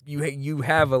like you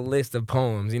have a list of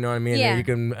poems. You know what I mean? Yeah. That you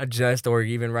can adjust or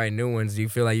even write new ones. Do you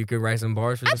feel like you could write some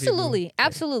bars for some people?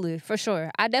 Absolutely, for sure.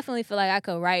 I definitely feel like I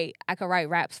could write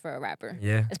raps for a rapper.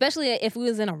 Yeah. Especially if we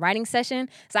was in a writing session.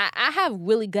 So I have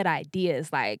really good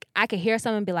ideas. Like, I could hear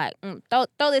someone be like, throw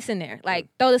this in there. Like,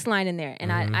 throw this line in there.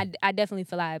 And I definitely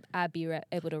feel like I'd be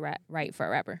able to write for a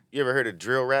rapper. You ever heard of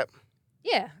drill rap?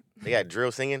 Yeah. They got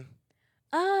drill singing.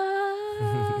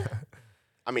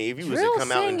 I mean, if you was to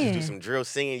come out and just do some drill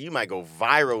singing, you might go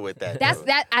viral with that.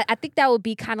 I think that would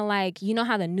be kind of like,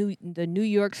 how the New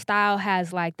York style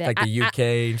has like that. Like the UK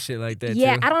and shit like that.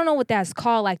 Yeah, too? I don't know what that's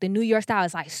called. Like the New York style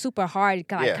is like super hard,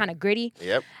 like kind of gritty.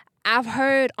 Yep. I've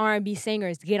heard R&B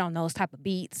singers get on those type of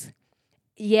beats.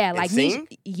 Yeah, like sing?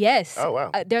 Yes. Oh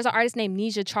wow. There's an artist named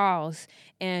Nisha Charles,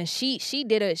 and she's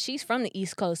from the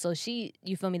East Coast, so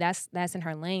you feel me? That's in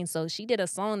her lane. So she did a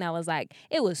song that was like,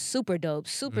 it was super dope,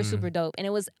 super dope, and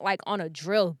it was like on a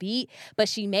drill beat, but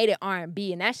she made it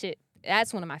R&B, and that shit.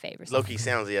 That's one of my favorites. Low-key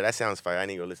sounds, that sounds fire. I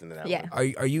need to go listen to that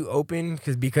one. Are you open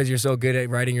because you're so good at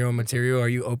writing your own material? Are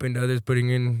you open to others putting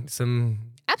in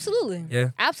some? Absolutely.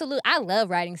 Yeah. Absolutely. I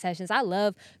love writing sessions. I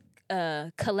love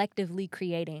collectively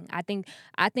creating. I think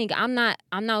I'm not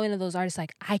one of those artists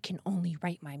like, I can only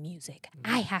write my music.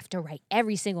 I have to write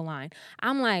every single line.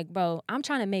 I'm like, bro, I'm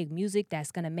trying to make music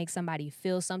that's gonna make somebody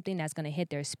feel something, that's gonna hit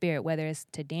their spirit, whether it's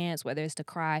to dance, whether it's to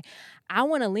cry. I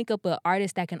want to link up with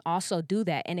artists that can also do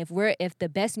that. And if the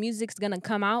best music's gonna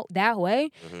come out that way,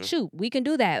 shoot, we can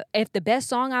do that. If the best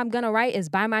song I'm gonna write is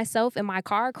by myself in my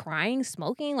car crying,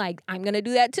 smoking, like, I'm gonna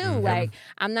do that too. Like,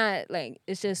 I'm not like,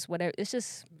 it's just whatever. It's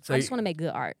just, I just want to make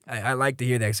good art. I like to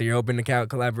hear that. So you're open to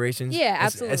collaborations? Yeah,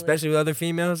 absolutely. Especially with other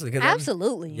females?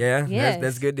 Absolutely. Yeah,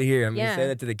 that's good to hear. I'm Yeah. going to say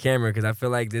that to the camera because I feel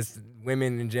like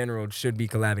women in general should be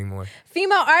collabing more.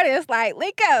 Female artists, like,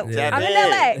 link up. Tap I'm in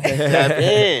LA. Tap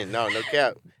in. No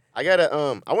cap. I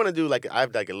want to do I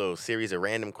have like a little series of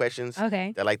random questions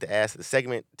Okay. that I like to ask. The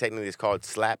segment technically is called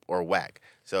slap or whack.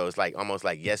 So it's like almost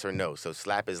like yes or no. So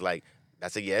slap is like,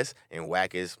 that's a yes, and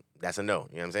whack is, that's a no.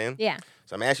 You know what I'm saying? Yeah.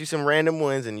 So I'm going to ask you some random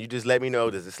ones, and you just let me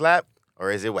know, does it slap or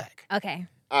is it whack? Okay.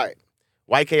 All right.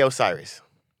 YK Osiris.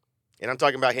 And I'm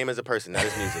talking about him as a person, not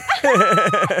his music.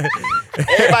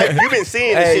 Everybody, you've been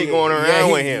seeing this shit going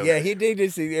around with him. Yeah, he did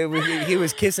this. He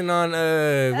was kissing on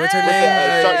what's her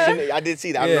name? I did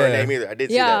see that. I don't know her name either. I did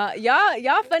see that.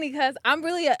 Y'all funny because I'm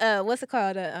really what's it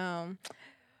called?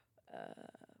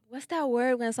 What's that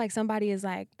word when it's like somebody is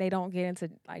like they don't get into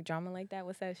like drama like that?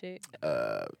 What's that shit?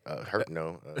 Hurt?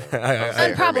 No.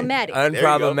 Unproblematic.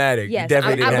 Unproblematic. Yes,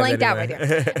 Definitely I didn't blanked out have right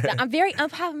that there. I'm very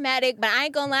unproblematic, but I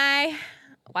ain't gonna lie.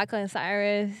 Wyclef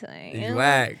Cyrus, like, He's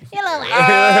whack. You know,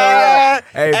 like,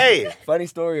 Hey, funny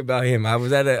story about him. I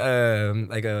was at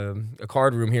a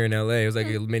card room here in LA. It was like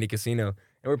a mini casino, and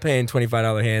we're paying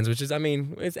 $25 hands, which is, I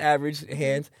mean, it's average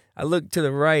hands. I look to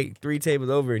the right, 3 tables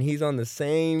over, and he's on the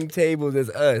same tables as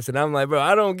us. And I'm like, bro,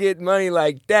 I don't get money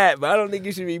like that, but I don't think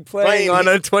you should be playing on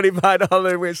a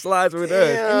 $25 with slides with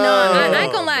us. No, I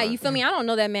ain't gonna lie. You feel me? I don't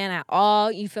know that man at all.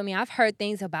 You feel me? I've heard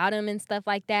things about him and stuff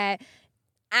like that.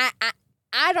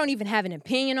 I don't even have an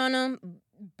opinion on him,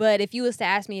 but if you was to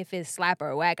ask me if it's slap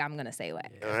or whack, I'm gonna say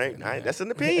whack. All right. That's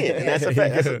an opinion. And that's a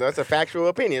fact. That's a factual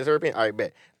opinion. It's her opinion. All right,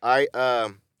 bet. All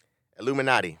right,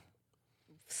 Illuminati.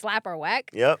 Slap or whack?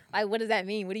 Yep. Like, what does that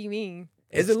mean? What do you mean?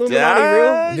 Is Illuminati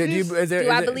real? Do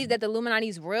I believe that the Illuminati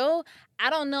is real? I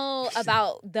don't know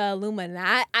about the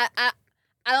Illuminati. I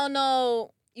don't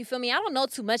know. You feel me? I don't know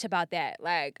too much about that.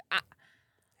 Like,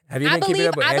 have you been keeping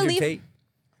up with Andrew Tate?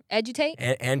 Andrew Tate?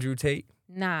 Andrew Tate?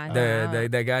 Nah.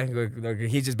 That guy,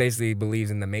 he just basically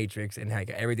believes in the Matrix and like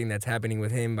everything that's happening with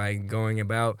him by going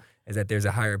about is that there's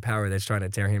a higher power that's trying to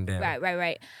tear him down.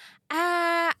 Right.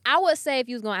 I would say if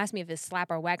you was gonna ask me if it's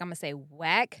slap or whack, I'm gonna say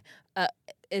whack.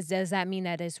 Does that mean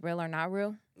that it's real or not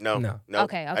real? No.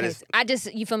 Okay. I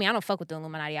just you feel me? I don't fuck with the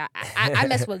Illuminati. I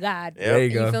mess with God. There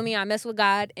you go. You feel me? I mess with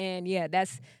God, and yeah,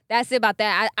 that's it about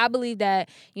that. I believe that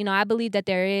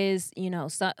there is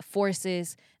some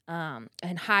forces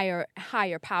and higher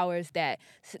powers that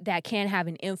can have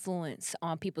an influence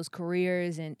on people's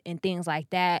careers and things like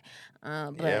that.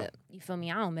 But you feel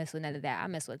me? I don't mess with none of that. I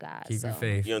mess with God. Keep your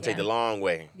faith. You don't take the long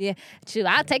way. Yeah, true.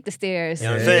 I'll take the stairs. You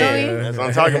know what I'm saying? That's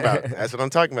what I'm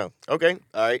talking about. Okay.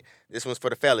 All right. This one's for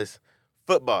the fellas.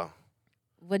 Football.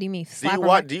 What do you mean?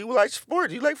 Do you like sport?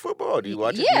 Do you like football? Do you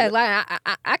watch it? Yeah, like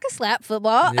I can slap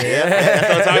football. Yeah, that's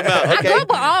what I'm talking about. Okay. I grew up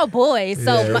with all boys,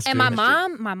 so Yeah,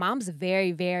 my mom's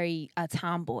very, very a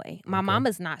tomboy. My mom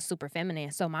is not super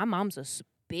feminine, so my mom's a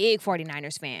big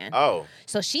 49ers fan. Oh,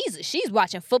 so she's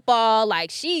watching football.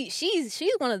 Like she's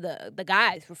one of the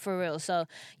guys for real. So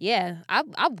yeah,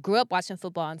 I grew up watching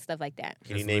football and stuff like that.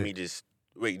 Can you name me just?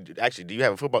 Wait, actually, do you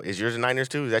have a football? Is yours the Niners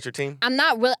too? Is that your team? I'm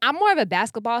not really. I'm more of a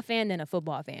basketball fan than a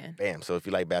football fan. Bam. So if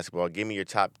you like basketball, give me your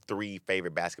top 3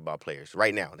 favorite basketball players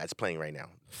right now. That's playing right now.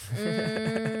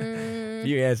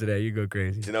 You answer that, you go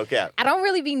crazy. No cap. I don't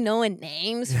really be knowing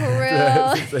names for real.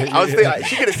 I was thinking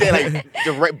she could have said like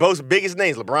the both biggest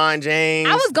names, LeBron James.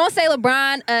 I was gonna say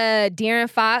LeBron, De'Aaron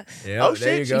Fox. Yeah, oh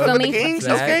there shit, you you go. fuck with me? the Kings?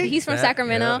 That- Okay. He's from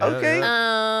Sacramento. Okay.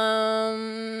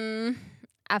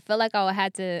 I feel like I would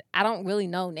have to. I don't really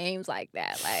know names like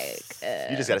that. Like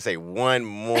You just gotta say one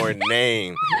more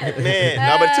name, man.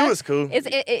 No, but 2 is cool.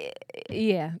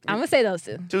 Yeah. I'm gonna say those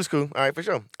 2. 2 is cool. All right, for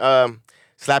sure.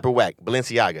 Slap or whack,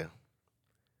 Balenciaga.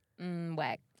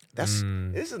 Whack. This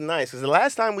is nice because the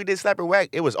last time we did slap or whack,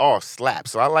 it was all slap.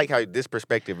 So I like how this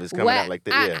perspective is coming out like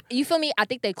that. Yeah. You feel me? I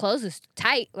think they clothes is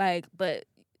tight, like, but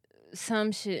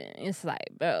some shit, it's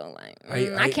like, bro, like,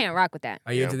 I can't rock with that.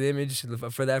 Are you into the image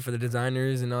for the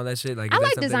designers and all that shit? Like, I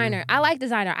like designer.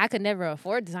 I could never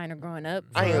afford designer growing up.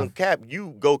 I ain't gonna cap.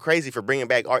 You go crazy for bringing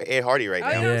back Ed Hardy right now.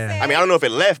 You know what I'm saying? I mean, I don't know if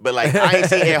it left, but like I ain't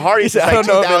seen Ed Hardy since like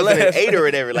 2008 or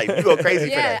whatever. Like you go crazy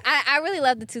for that. I really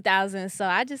love the 2000s, so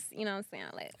I just, you know what I'm saying?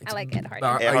 I like Ed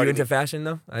Hardy. Are you into fashion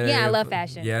though? Yeah, I love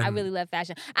fashion. Yeah. I really love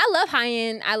fashion. I love high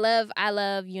end. I love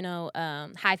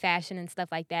high fashion and stuff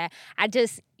like that. I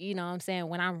just, you know what I'm saying,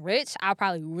 when I'm rich, I'll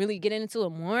probably really get into it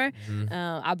more.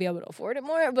 I'll be able to afford it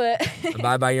more, but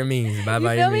Buy by your means. Buy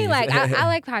by you your feel me? means. Like I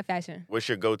like high fashion. What's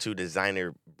your go-to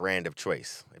designer brand of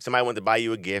choice? If somebody wanted to buy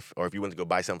you a gift, or if you wanted to go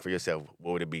buy something for yourself,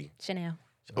 what would it be? Chanel.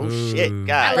 Oh shit,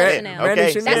 God. I love Chanel.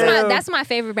 Okay, Chanel. That's my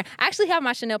favorite brand. I actually have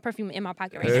my Chanel perfume in my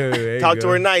pocket right now. Talk to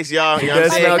her nice, y'all. You know what I'm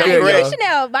Does saying? smell Come good, great. y'all.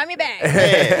 Chanel, buy me back.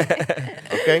 Man.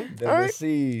 Okay. All right.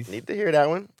 Seas. Need to hear that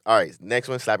one. All right. Next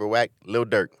one, slap or whack, Lil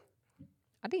Durk.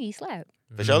 I think he slapped.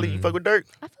 For sure, you fuck with Durk?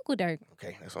 I fuck with Dirk.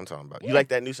 Okay, that's what I'm talking about. Yeah. You like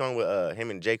that new song with him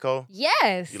and J. Cole?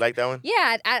 Yes. You like that one?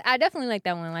 Yeah, I definitely like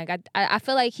that one. Like I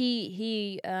feel like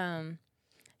he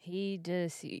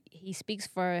speaks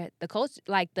for the culture,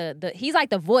 like he's like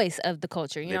the voice of the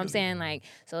culture. You know what I'm saying? Like,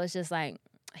 so it's just like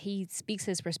he speaks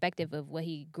his perspective of what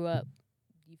he grew up,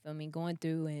 you feel me, going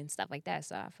through and stuff like that.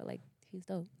 So I feel like he's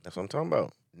dope. That's what I'm talking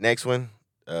about. Next one.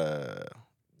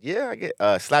 Yeah, I get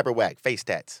slap or whack, face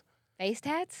tats. Face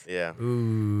tats? Yeah.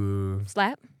 Ooh.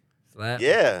 Slap? Slap.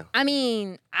 Yeah. I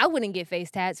mean, I wouldn't get face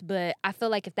tats, but I feel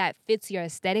like if that fits your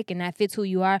aesthetic and that fits who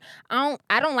you are, I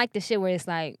don't like the shit where it's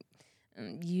like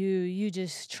you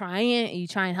just trying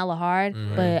hella hard.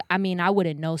 Mhm. But I mean, I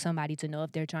wouldn't know somebody to know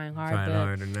if they're trying hard. Trying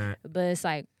hard or not. But it's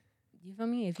like, you feel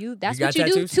me? If that's got what you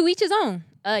tattoos? do, to each his own.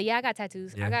 Yeah, I got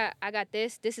tattoos. Yeah. I got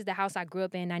this. This is the house I grew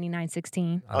up in,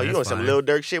 9916. Oh, you that's on some fine. Lil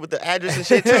Durk shit with the address and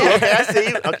shit too. Okay, I see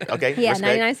you. Okay. Yeah, respect.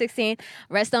 9916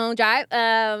 Redstone Drive.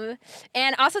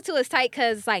 And also too, it's tight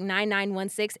because it's like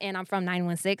 9916, and I'm from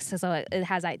 916, so it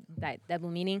has like that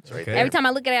double meaning. Right Okay. there. Every time I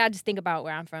look at it, I just think about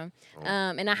where I'm from.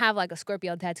 And I have like a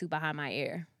Scorpio tattoo behind my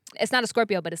ear. It's not a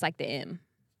Scorpio, but it's like the M.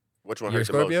 Which one You're a hurts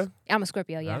the most? Scorpio? I'm a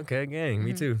Scorpio, yeah. Okay, gang.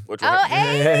 Me Mhm. too. Which one? Oh,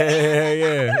 hey!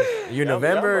 Yeah. You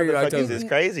November or you Y'all October? motherfuckers is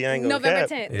crazy. I ain't gonna November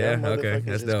cap. 10th. Yeah, Y'all okay. motherfuckers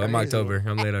That's is dope. I'm crazy. October.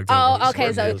 I'm late October. Oh,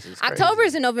 okay. So Scorpios is crazy.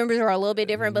 Octobers and Novembers are a little bit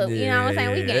different, but you know what I'm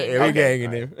saying? We gang. Yeah, we Okay.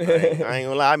 ganging them. I ain't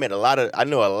gonna lie. I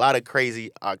know a lot of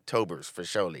crazy Octobers for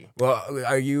surely. Well,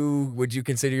 would you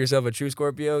consider yourself a true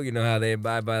Scorpio? You know how they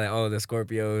abide by the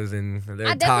Scorpios and they're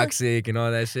I definitely- toxic and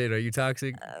all that shit. Are you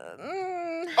toxic?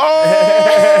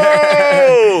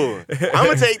 Oh, I'm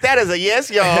gonna take that as a yes,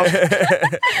 y'all.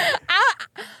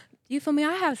 You feel me?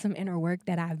 I have some inner work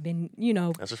that I've been,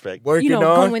 That's respect. Working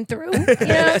on? going through. You know what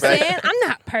I'm saying? I'm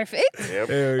not perfect. Yep.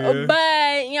 Hell yeah.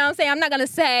 But, you know what I'm saying? I'm not going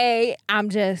to say I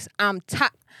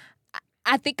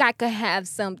think I could have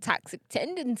some toxic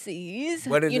tendencies.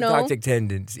 What is you the know? toxic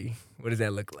tendency? What does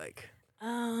that look like?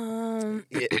 Yeah,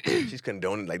 she's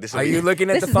condoning like this. Are you looking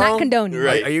at This the is phone? not condoning.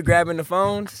 Right. Are you grabbing the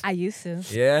phones? I used to.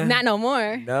 Yeah. Not no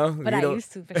more. No, But you I don't-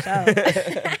 used to, for sure.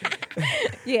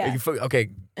 Yeah. Okay,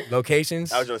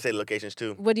 locations. I was gonna say locations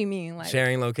too. What do you mean? Like,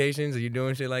 Sharing locations. Are you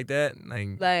doing shit like that?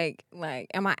 like,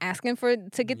 am I asking to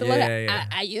get the Yeah, look? yeah.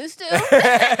 I used to.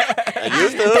 I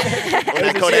used to. On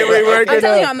that Kodak shit we record. working I'm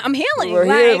telling you, up. I'm healing. We're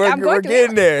like, here. I'm We're going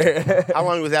getting there. How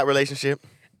long was that relationship? through.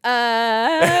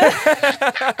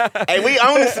 Hey, we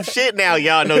owning some shit now,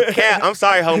 y'all. No cap. I'm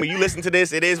sorry, homie. You listen to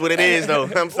this. It is what it is, though.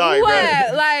 I'm sorry, what?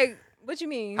 bro. Like, what you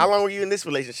mean? How long were you in this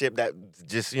relationship? That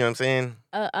just, you know what I'm saying?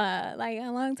 Like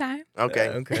a long time. Okay.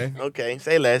 Okay. Okay.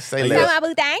 Say less. Say Are you- Tell less. my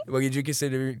boo thing. Well, did you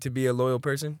consider to be a loyal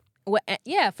person? What?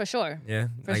 Yeah, for sure. Yeah.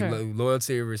 For sure.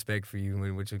 Loyalty or respect for you,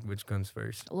 which comes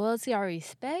first? Loyalty or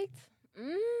respect?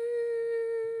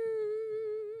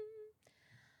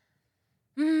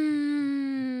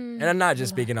 And I'm not just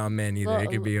speaking on men either.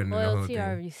 It could be on the whole loyalty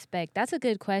or thing. respect. That's a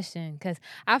good question because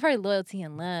I've heard loyalty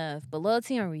and love, but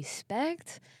loyalty and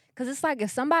respect, because it's like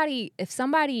if somebody,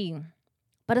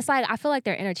 but it's like I feel like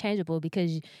they're interchangeable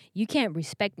because you can't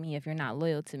respect me if you're not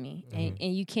loyal to me, and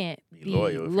you can't be loyal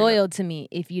if you're loyal to me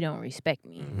if you don't respect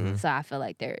me. Mhm. So I feel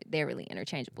like they're really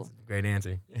interchangeable. Great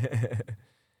answer.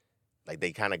 Like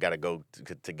they kind of got to go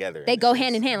together. They in a go sense.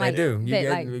 hand in hand. I Like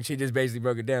do. She just basically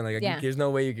broke it down. Like, Yeah. there's no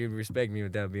way you can respect me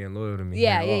without being loyal to me.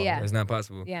 Yeah, at yeah, all. yeah. That's not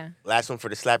possible. yeah, Last one for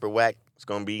the slapper whack. It's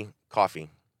gonna be coffee.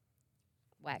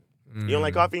 whack. You don't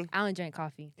like coffee? I don't drink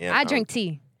coffee. Yeah, I drink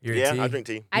tea. You're Yeah, a T? I drink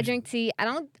tea. I drink tea. I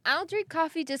don't drink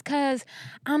coffee just cause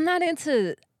I'm not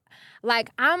into like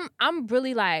I'm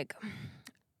really like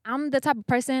I'm the type of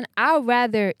person I'd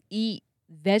rather eat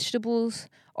vegetables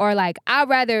or like I'd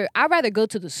rather go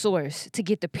to the source to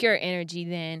get the pure energy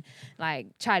than like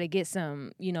try to get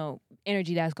some,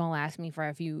 energy that's gonna last me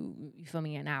for you feel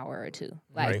me, an hour or two.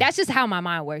 Like Right. that's just how my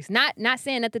mind works. Not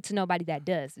saying nothing to nobody that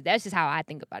does. That's just how I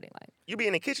think about it. Like, You be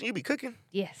in the kitchen. You be cooking.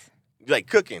 yes. You like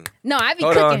cooking. No, I be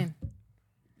Hold on. cooking.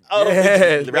 Oh,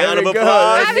 Yes, round of there we go.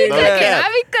 applause. I be No cooking. cap.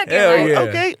 I be cooking. Hell like, yeah.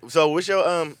 Okay. So what's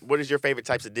your what is your favorite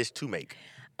types of dish to make?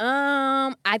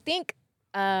 I think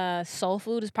soul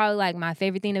food is probably like my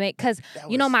favorite thing to make because That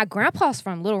you know was- my grandpa's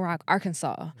from Little Rock,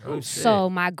 Arkansas. Oh, shit. So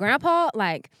my grandpa,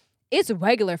 like, it's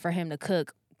regular for him to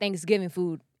cook Thanksgiving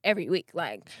food every week.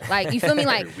 Like you feel me?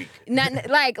 Like Every week. not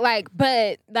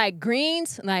but like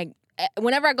greens, like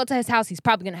whenever I go to his house, he's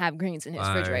probably gonna have greens in his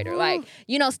Fire. refrigerator. Like,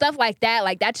 stuff like that.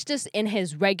 Like that's just in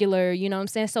his regular, you know what I'm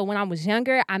saying? So when I was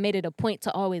younger, I made it a point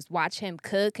to always watch him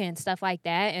cook and stuff like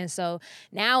that. And so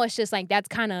now it's just like that's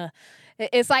kind of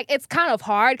it's kind of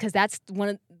hard because that's one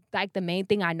of like the main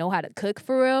thing I know how to cook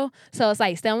for real. So it's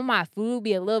like some of my food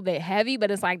be a little bit heavy,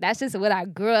 but it's like that's just what I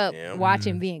grew up Yeah.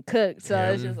 watching being cooked. So Yeah.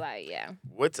 it's just like, yeah.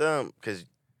 What's because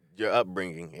your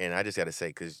upbringing, and I just gotta say,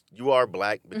 because you are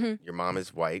black, but Mhm. your mom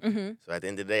is white. Mm-hmm. So at the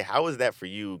end of the day, how is that for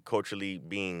you culturally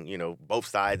being, both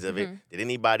sides of it? Mhm. Did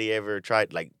anybody ever try,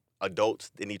 like adults,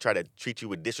 did he try to treat you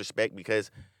with disrespect because,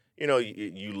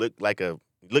 you look like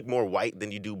look more white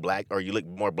than you do black, or you look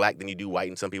more black than you do white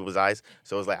in some people's eyes.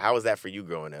 So it's like, how was that for you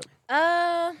growing up?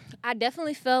 I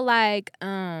definitely feel like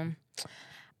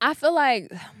I feel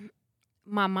like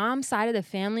my mom's side of the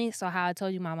family, so how I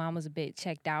told you my mom was a bit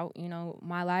checked out,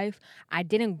 my life. I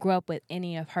didn't grow up with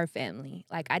any of her family.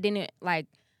 Like, I didn't, like,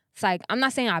 it's like, I'm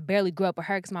not saying I barely grew up with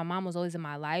her because my mom was always in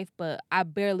my life, but I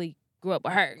barely grew up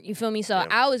with her. You feel me? So Yeah.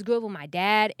 I always grew up with my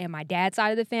dad and my dad's side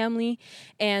of the family.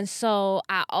 And so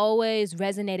I always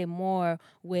resonated more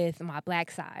with my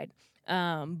black side.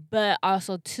 But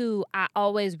also, too, I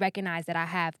always recognize that I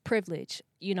have privilege,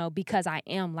 because I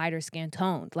am lighter skin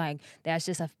toned. Like, that's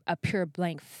just a pure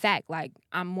blank fact. Like,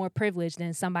 I'm more privileged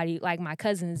than somebody like my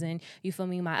cousins and, you feel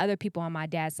me, my other people on my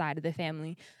dad's side of the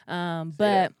family.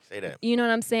 But Say that. you know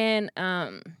what I'm saying?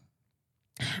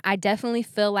 I definitely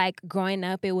feel like growing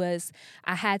up,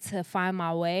 I had to find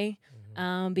my way.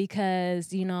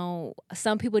 Because,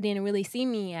 some people didn't really see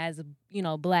me as,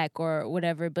 black or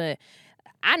whatever, but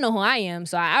I know who I am,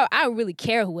 so I don't really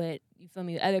care what, you feel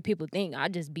me, other people think. I'll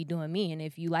just be doing me, and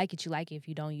if you like it, you like it. If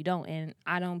you don't, you don't. And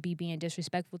I don't be being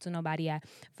disrespectful to nobody. I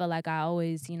feel like I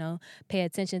always, pay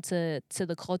attention to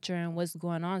the culture and what's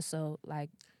going on. So,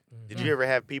 like, Did you ever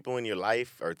have people in your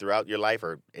life or throughout your life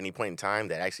or any point in time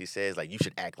that actually says, like, you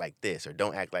should act like this or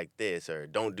don't act like this or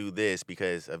don't do this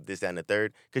because of this, that, and the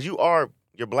third? Because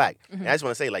you're black. And I just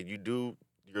want to say, like,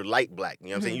 you're light black. You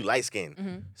know what I'm saying? You light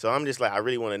skinned. So I'm just like, I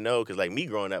really want to know, because like me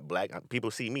growing up black,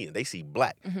 people see me and they see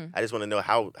black. I just want to know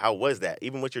how was that?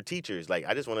 Even with your teachers, like,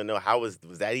 I just want to know was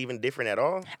that even different at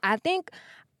all? I think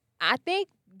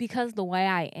because the way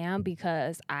I am,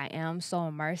 because I am so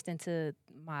immersed into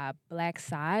my black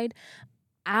side,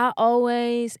 I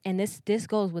always, and this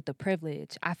goes with the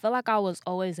privilege, I feel like I was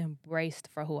always embraced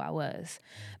for who I was,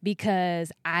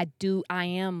 because I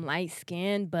am light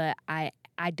skinned, but I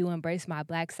do embrace my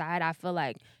black side. I feel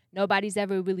like nobody's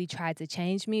ever really tried to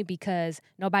change me, because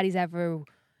nobody's ever,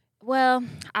 well,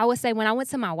 I would say when I went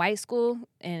to my white school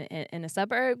in the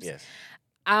suburbs, Yes.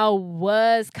 I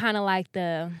was kind of like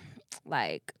the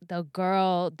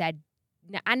girl that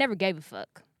I never gave a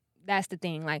fuck. That's the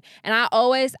thing. Like, and I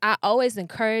always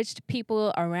encouraged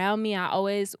people around me. I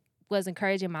always was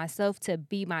encouraging myself to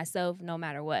be myself no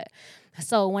matter what.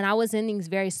 So when I was in these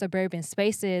very suburban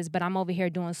spaces, but I'm over here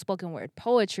doing spoken word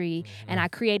poetry, and I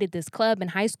created this club in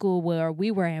high school where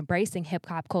we were embracing hip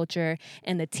hop culture,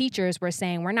 and the teachers were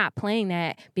saying, we're not playing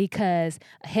that because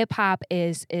hip hop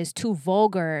is too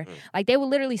vulgar. Like, they would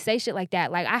literally say shit like that.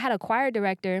 Like, I had a choir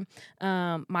director,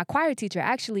 my choir teacher,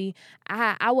 actually,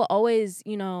 I would always,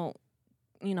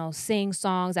 sing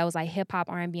songs that was like hip hop,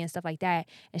 R&B, and stuff like that,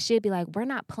 and she'd be like, "We're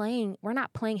not playing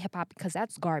hip hop because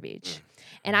that's garbage."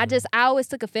 And I always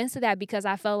took offense to that, because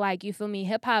I felt like, you feel me,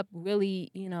 hip hop really,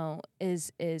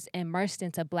 is immersed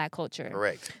into black culture.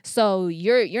 Correct. So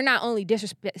you're not only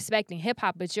disrespecting hip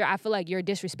hop, but I feel like you're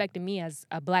disrespecting me as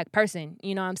a black person.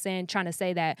 You know what I'm saying? Trying to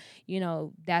say that,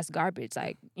 that's garbage.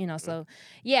 Like, so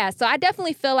yeah. So I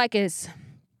definitely feel like it's.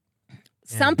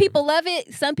 Some people love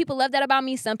it. Some people love that about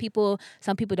me. Some people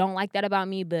don't like that about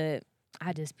me, but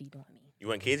I just be doing me. You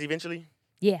want kids eventually?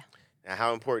 Yeah. Now,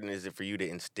 how important is it for you to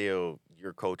instill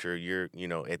your culture, your,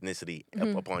 ethnicity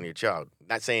upon your child?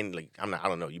 Not saying, like, I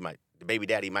don't know, the baby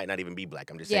daddy might not even be black.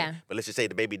 I'm just saying. Yeah. But let's just say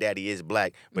the baby daddy is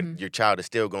black, but your child is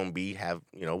still going to have,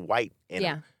 white in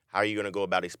him. How are you going to go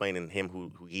about explaining him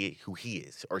who he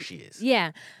is or she is?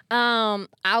 Yeah.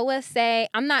 I would say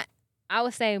my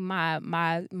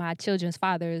children's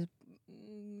father is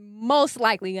most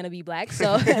likely gonna be black.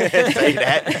 So say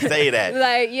that.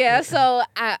 Like, yeah. So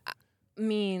I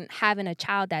mean, having a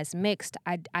child that's mixed,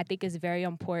 I think is very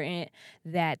important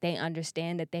that they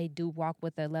understand that they do walk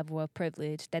with a level of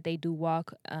privilege, that they do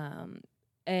walk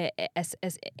as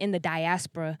in the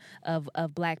diaspora of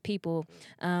black people.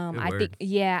 I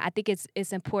think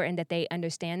it's important that they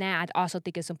understand that. I also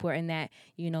think it's important that,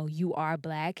 you are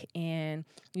black, and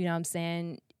you know what I'm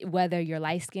saying, whether you're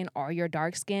light skinned or you're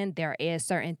dark skinned, there is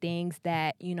certain things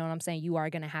that, you know what I'm saying, you are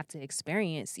gonna have to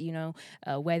experience,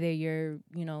 whether you're,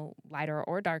 lighter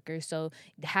or darker. So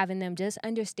having them just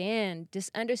understand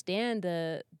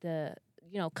the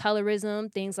colorism,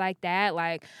 things like that,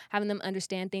 like having them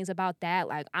understand things about that.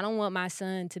 Like, I don't want my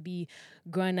son to be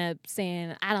growing up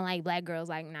saying, I don't like black girls.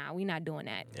 Like, nah, we not doing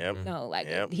that. Yep. No,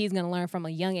 like, he's going to learn from a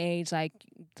young age, like,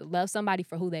 to love somebody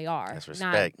for who they are. That's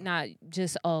respect. Not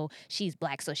just, oh, she's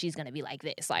black, so she's going to be like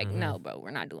this. Like, no, bro,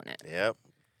 we're not doing that. Yep.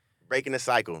 Breaking the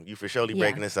cycle. You for surely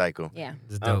breaking the cycle. Yeah.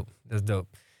 That's dope. That's dope.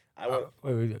 I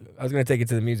was gonna take it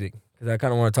to the music, because I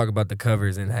kind of want to talk about the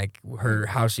covers and like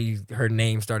her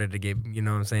name started to get, you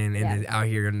know what I'm saying, and out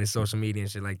here on the social media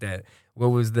and shit like that. What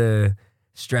was the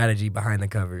strategy behind the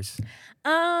covers?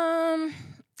 I'm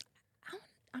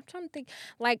trying to think.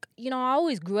 Like, I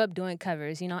always grew up doing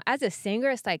covers. As a singer,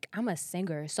 it's like I'm a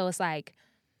singer, so it's like,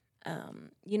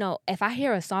 if I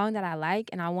hear a song that I like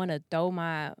and I want to throw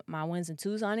my ones and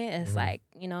twos on it, it's like,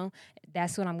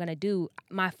 that's what I'm gonna do.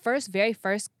 My very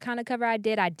first kind of cover I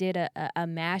did a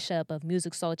mashup of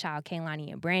Music Soul Child,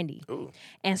 Kehlani, and Brandy. Ooh.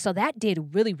 And so that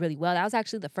did really, really well. That was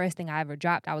actually the first thing I ever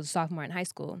dropped. I was a sophomore in high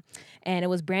school. And it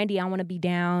was Brandy, I Want to Be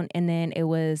Down, and then it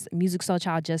was Music Soul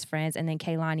Child, Just Friends, and then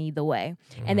Kehlani, The Way.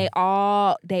 And they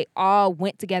all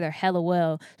went together hella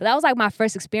well. So that was like my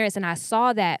first experience, and I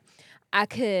saw that I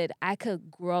could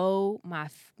grow my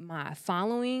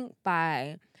following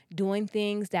by doing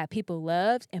things that people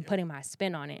loved and putting my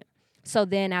spin on it. So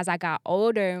then as I got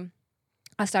older,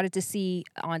 I started to see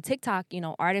on TikTok,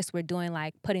 artists were doing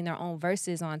like putting their own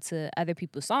verses onto other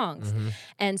people's songs.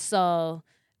 And so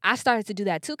I started to do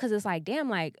that too, because it's like, damn,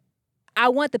 like I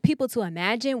want the people to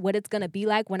imagine what it's gonna be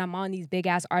like when I'm on these big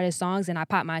ass artist songs and I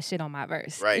pop my shit on my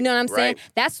verse. Right, You know what I'm saying?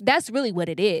 right. That's really what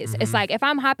it is. It's like if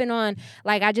I'm hopping on,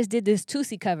 like I just did this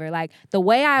Tootsie cover, like the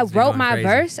way I It's been wrote going my crazy.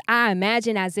 verse, I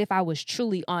imagine as if I was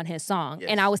truly on his song. Yes.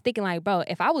 And I was thinking like, bro,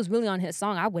 if I was really on his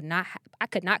song, I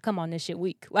could not come on this shit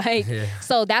weak. Like,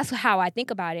 so that's how I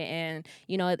think about it. And,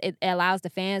 it allows the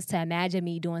fans to imagine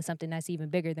me doing something that's even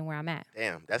bigger than where I'm at.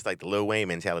 Damn, that's like the Lil Wayne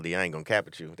mentality. I ain't gonna cap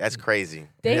at you. That's crazy.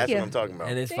 Thank That's you. what I'm talking about.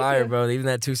 And it's Thank fire, you. bro. Even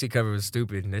that Tootsie cover was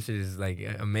stupid. That shit is like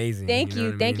amazing. Thank know you.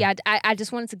 what I Thank mean? you. I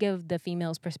just wanted to give the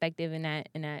females perspective in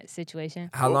that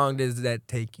situation. How long does that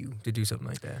take you to do something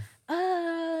like that?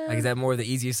 Like, is that more the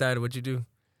easier side of what you do?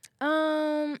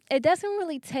 It doesn't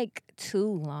really take too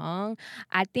long.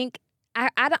 I think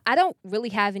I don't really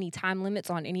have any time limits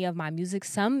on any of my music.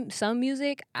 Some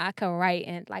music I could write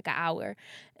in like an hour,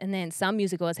 and then some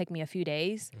music will take me a few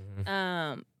days.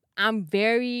 One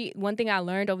thing I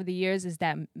learned over the years is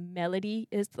that melody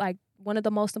is like one of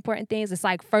the most important things. It's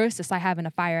like first, it's like having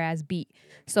a fire ass beat.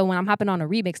 So when I'm hopping on a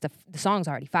remix, the song's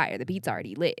already fire, the beat's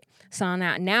already lit. So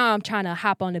now I'm trying to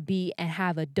hop on the beat and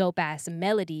have a dope ass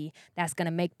melody that's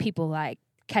gonna make people like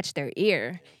catch their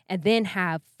ear, and then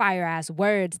have fire ass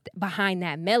words behind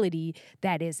that melody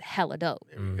that is hella dope.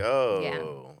 There we go.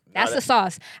 Yeah. That's the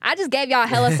sauce. I just gave y'all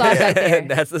hella sauce right there.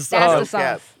 That's the That's sauce. the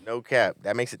sauce. No cap.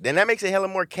 That makes it hella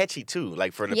more catchy too.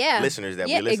 Like for the listeners that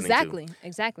we're listening to.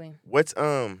 Exactly. What's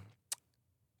I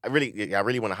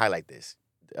really want to highlight this.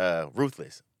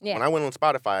 Ruthless. Yeah. When I went on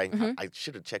Spotify, I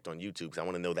should have checked on YouTube because I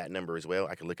want to know that number as well.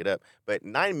 I can look it up. But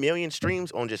 9 million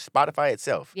streams on just Spotify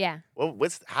itself. Yeah. Well,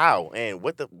 how and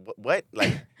what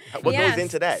like what goes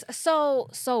into that? So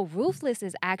Ruthless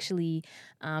is actually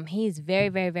he's very,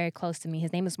 very, very close to me.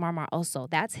 His name is Marmar Oso.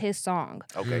 That's his song.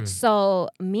 Okay. So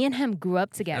me and him grew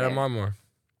up together. Shout out Marmor.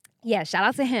 Yeah, shout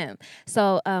out to him.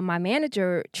 So my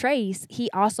manager, Trace, he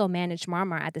also managed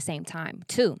Marmar at the same time,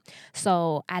 too.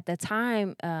 So at the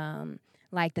time,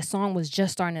 like the song was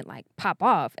just starting to like pop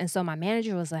off. And so my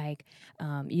manager was like,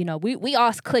 we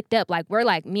all clicked up. Like we're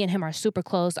like, me and him are super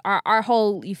close. Our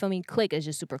whole, you feel me, clique is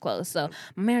just super close. So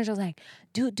my manager was like,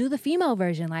 do the female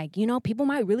version. Like, people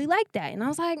might really like that. And I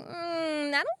was like,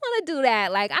 I don't want to do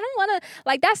that. Like, I don't want to,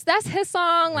 like, that's his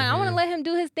song. Like, I want to let him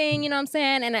do his thing, you know what I'm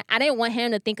saying? And I didn't want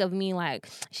him to think of me like,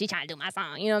 she trying to do my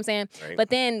song, you know what I'm saying? Right. But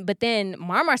then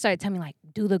Marmar started telling me like,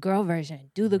 do the girl version.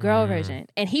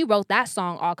 And he wrote that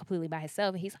song all completely by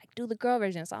himself. And he's like, do the girl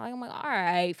version. So I'm like, all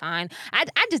right, fine. I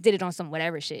just did it on some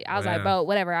whatever shit. I was like, bro,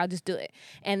 whatever, I'll just do it.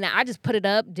 And I just put it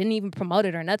up, didn't even promote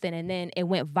it or nothing. And then it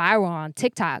went viral on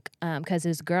TikTok because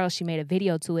this girl, she made a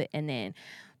video to it. And then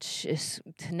just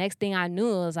the next thing I knew,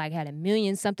 it was like had 1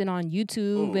 million something on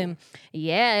YouTube. Ooh. And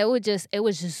yeah, it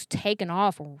was just taking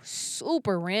off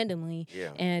super randomly.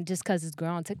 Yeah. And just because this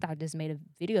girl on TikTok just made a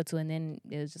video to it, and then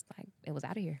it was just like, it was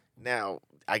out of here. Now,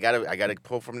 I gotta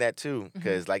pull from that too,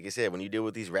 because like you said, when you deal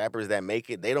with these rappers that make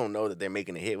it, they don't know that they're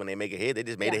making a hit. When they make a hit, they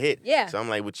just made a hit. Yeah. So I'm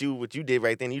like, what you did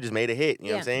right then, you just made a hit. You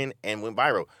know what I'm saying? And went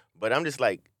viral. But I'm just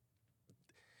like,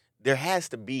 there has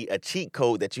to be a cheat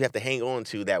code that you have to hang on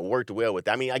to that worked well with.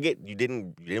 I mean, I get you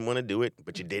didn't want to do it,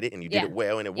 but you did it and you did it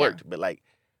well and it worked. But like,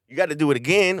 you got to do it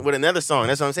again with another song.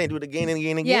 That's what I'm saying. Do it again and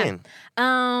again and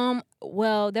again.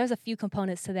 Well, there's a few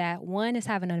components to that. One is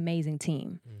having an amazing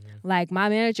team. Like my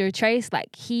manager Trace,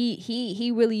 like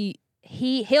he really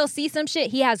he'll see some shit.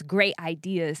 He has great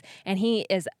ideas, and he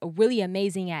is really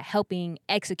amazing at helping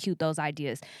execute those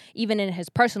ideas. Even in his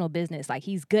personal business, like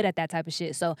he's good at that type of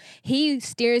shit. So he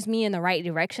steers me in the right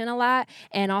direction a lot,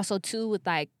 and also too with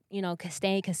like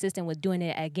staying consistent with doing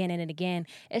it again and again.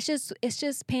 It's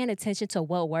just paying attention to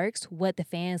what works, what the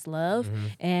fans love,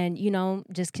 and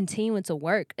just continuing to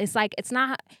work. It's like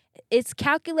it's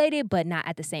calculated, but not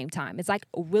at the same time. It's like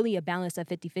really a balance of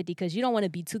 50-50 because you don't want to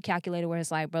be too calculated where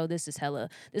it's like, bro, this is hella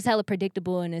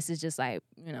predictable and this is just like,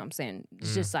 what I'm saying,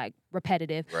 it's just like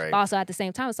repetitive. Right. But also at the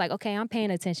same time, it's like, okay, I'm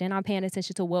paying attention. I'm paying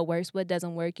attention to what works, what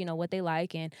doesn't work, what they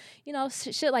like, and,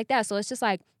 shit like that. So it's just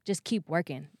like, just keep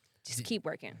working. Just keep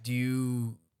working. Do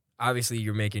you, obviously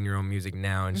you're making your own music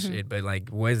now and shit, but like,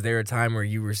 was there a time where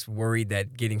you were worried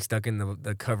that getting stuck in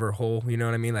the cover hole, you know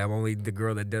what I mean? Like, I'm only the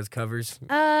girl that does covers?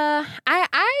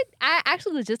 I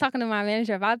actually was just talking to my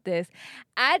manager about this.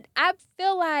 I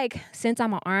feel like since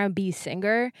I'm an R&B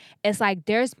singer, it's like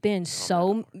there's been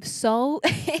so. I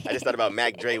just thought about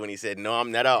Mac Dre when he said, "No,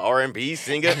 I'm not an R&B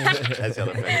singer." That's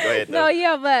hella funny. Go ahead. Though. No,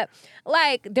 yeah, but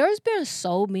like there's been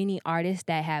so many artists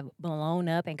that have blown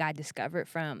up and got discovered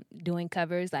from doing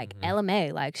covers. Like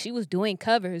LMA, like she was doing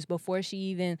covers before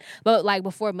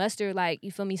before Mustard, like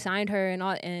you feel me, signed her and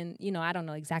all. And I don't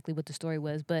know exactly what the story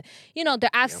was, but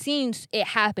I've seen it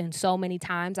happen so many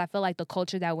times. I feel like the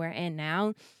culture that we're in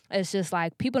now, it's just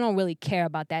like people don't really care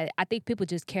about that. I think people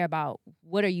just care about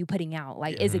what are you putting out?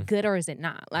 Like, is it good or is it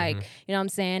not? Like, you know what I'm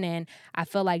saying? And I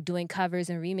feel like doing covers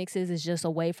and remixes is just a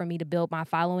way for me to build my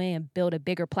following and build a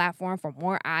bigger platform for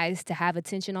more eyes to have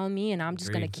attention on me. And I'm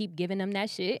just going to keep giving them that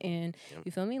shit. And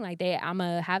you feel me? Like I'm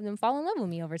going to have them fall in love with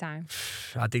me over time.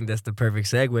 I think that's the perfect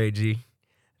segue, G.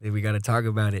 We got to talk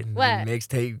about it. What? The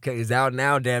mixtape is out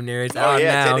now, damn near. It's out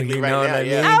yeah, now. technically You right know now, what I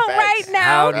mean? yeah. Out right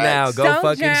now. Out now. Go Don't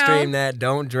fucking Drown. stream that.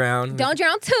 Don't Drown. Don't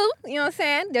Drown 2. You know what I'm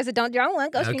saying? There's a Don't Drown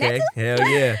 1. Go stream that Okay. too. Hell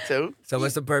yeah. Two. So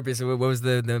what's the purpose? What was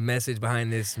the message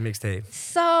behind this mixtape?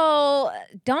 So,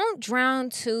 Don't Drown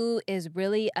 2 is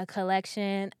really a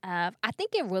collection of, I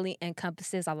think it really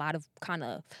encompasses a lot of kind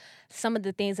of some of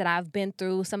the things that I've been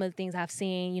through, some of the things I've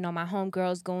seen, my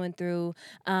homegirls going through.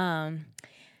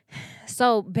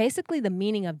 So basically the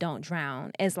meaning of Don't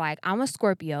Drown is like, I'm a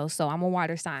Scorpio, so I'm a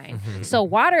water sign. So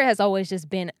water has always just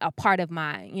been a part of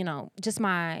my, just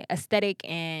my aesthetic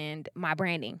and my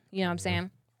branding. You know what I'm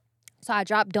saying? So I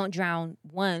dropped Don't Drown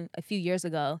 1 a few years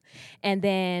ago. And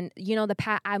then,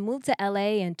 I moved to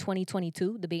LA in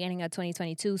 2022, the beginning of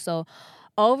 2022. So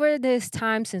over this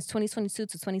time since 2022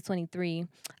 to 2023,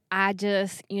 I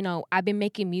just, I've been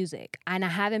making music and I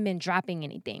haven't been dropping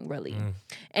anything really.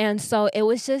 And so it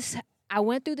was just, I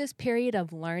went through this period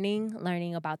of learning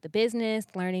about the business,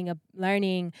 learning,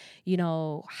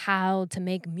 how to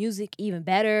make music even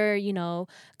better,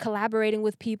 collaborating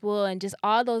with people and just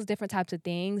all those different types of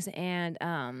things. And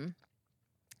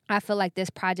I feel like this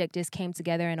project just came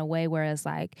together in a way where it's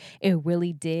like it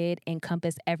really did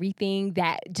encompass everything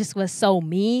that just was so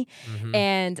me.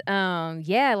 And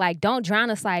like Don't Drown,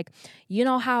 it's like,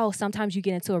 how sometimes you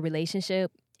get into a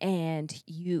relationship and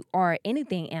you or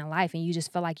anything in life and you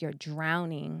just feel like you're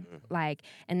drowning, like,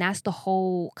 and that's the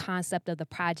whole concept of the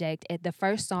project. The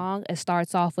first song, it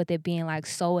starts off with it being like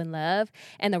so in love,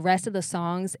 and the rest of the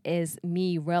songs is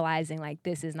me realizing like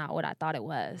this is not what I thought it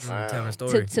was. Telling a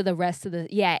story. To the rest of the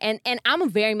and I'm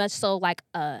very much so like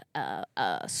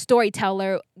a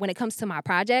storyteller when it comes to my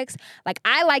projects. Like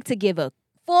I like to give a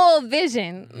full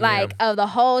vision of the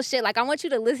whole shit. Like I want you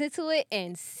to listen to it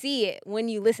and see it when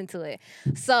you listen to it.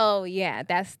 So yeah,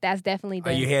 that's definitely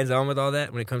been. Are you hands on with all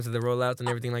that when it comes to the rollouts and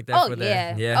everything like that?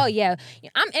 Oh yeah.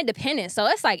 I'm independent, so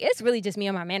it's like it's really just me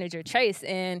and my manager Trace,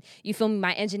 and you feel me,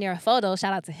 my engineer photo.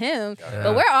 Shout out to him.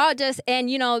 But we're all just and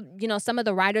some of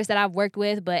the writers that I've worked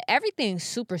with, but everything's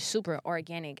super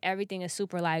organic. Everything is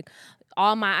super like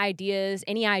all my ideas,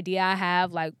 any idea I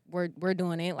have, like we're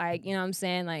doing it. Like you know what I'm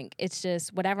saying, like it's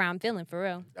just whatever I'm feeling for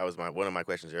real. That was one of my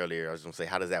questions earlier. I was gonna say,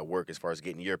 how does that work as far as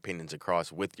getting your opinions across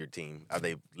with your team? Are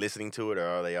they listening to it, or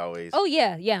are they always? Oh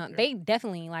yeah. They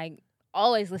definitely like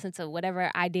always listen to whatever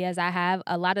ideas I have.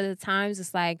 A lot of the times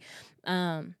it's like,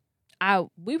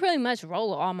 we pretty much roll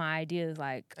with all my ideas,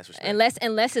 like unless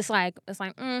it's like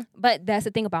but that's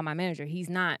the thing about my manager. He's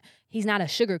not a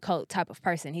sugarcoat type of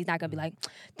person. He's not gonna be like,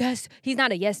 he's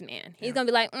not a yes man. He's gonna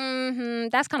be like,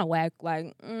 that's kind of whack.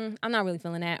 Like, I'm not really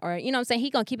feeling that. Or, you know what I'm saying?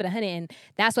 He's gonna keep it 100. And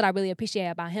that's what I really appreciate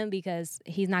about him, because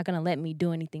he's not gonna let me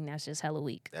do anything that's just hella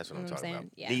weak. That's what I'm talking about.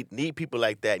 Yeah. Need people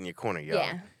like that in your corner, y'all.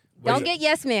 Yeah. Don't get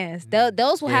yes mans.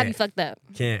 Those will have you fucked up.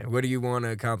 What do you want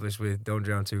to accomplish with Don't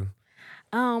Drown 2?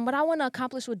 What I want to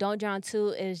accomplish with Don't Drown 2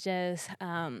 is just,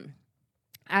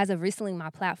 as of recently, my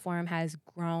platform has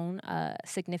grown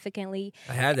significantly.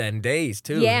 I had that in days,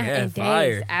 too. Yeah, in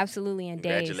fire. days. Absolutely in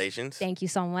days. Congratulations. Thank you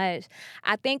so much.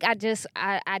 I think I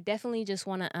definitely just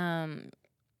want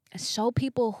to, show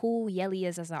people who Yelly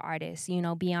is as an artist, you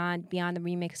know, beyond the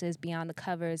remixes, beyond the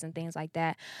covers and things like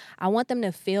that. I want them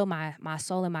to feel my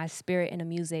soul and my spirit in the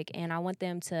music, and I want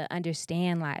them to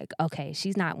understand, like, okay,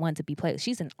 she's not one to be played.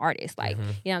 She's an artist, like, you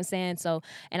know what I'm saying? So,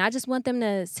 and I just want them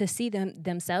to see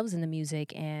themselves in the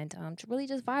music and to really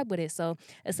just vibe with it. So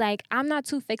it's like, I'm not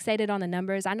too fixated on the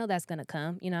numbers. I know that's going to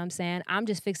come, you know what I'm saying? I'm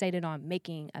just fixated on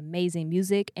making amazing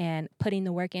music and putting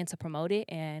the work in to promote it,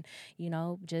 and, you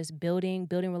know, just building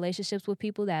relationships with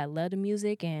people that love the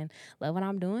music and love what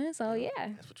I'm doing. So yeah.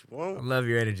 That's what you want. I love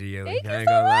your energy, Yelly. Thank you I ain't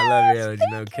so gonna lie. I love your much.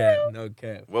 energy. No Thank cap. you. No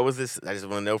cap. What was this? I just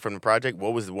want to know from the project.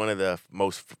 What was one of the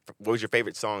most? What was your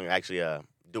favorite song actually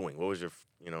doing? What was your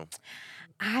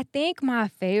I think my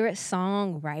favorite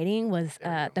song writing was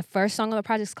the first song on the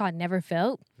project is called Never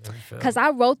Felt. Because I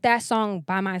wrote that song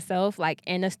by myself, like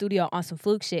in the studio on some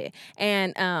fluke shit.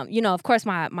 And, you know, of course,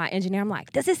 my engineer, I'm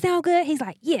like, does it sound good? He's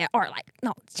like, yeah. Or like,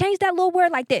 no, change that little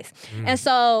word like this. And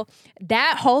so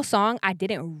that whole song, I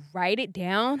didn't write it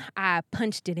down. I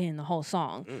punched it in the whole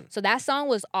song. So that song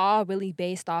was all really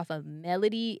based off of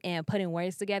melody and putting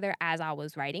words together as I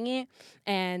was writing it.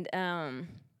 And,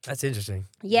 that's interesting.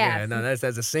 Yeah. No, that's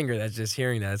as a singer, that's just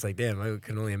hearing that. It's like, damn, I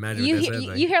can only imagine You what that sounds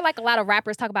like. you hear like a lot of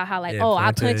rappers talk about how like, Yeah, oh,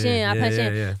 I punch punch in. in, I Yeah, punch yeah,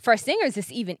 in. yeah. For singers,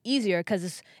 it's even easier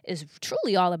because it's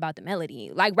truly all about the melody.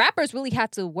 Like rappers really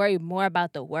have to worry more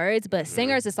about the words, but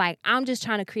singers, it's like, I'm just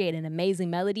trying to create an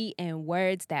amazing melody and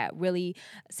words that really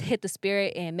hit the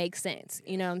spirit and make sense.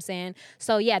 You know what I'm saying?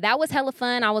 So yeah, that was hella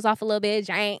fun. I was off a little bit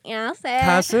drink, you know what I'm saying?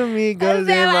 Casamigos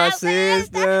in my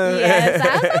system. Yes,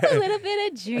 I was off a little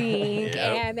bit of drink,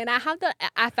 Yep. and then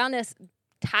I found this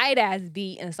tight ass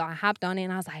beat, and so I hopped on it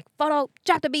and I was like, photo,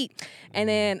 drop the beat. And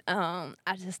then I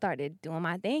just started doing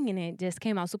my thing, and it just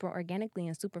came out super organically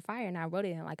and super fire, and I wrote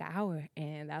it in like an hour,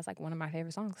 and that was like one of my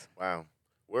favorite songs. Wow.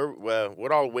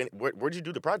 Where'd you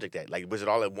do the project at? Like, was it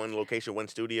all at one location, one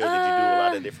studio? Did you do a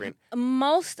lot of different?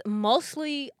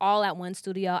 Mostly all at one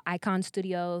studio, Icon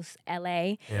Studios,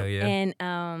 LA, Hell yeah.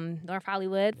 and North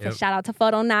Hollywood. Yep. Shout out to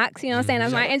Photo Knox, you know what I'm saying?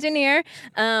 That's my engineer.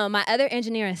 My other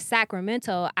engineer in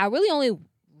Sacramento, I really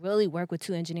work with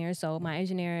two engineers. So my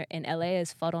engineer in LA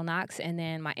is Photo Knox, and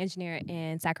then my engineer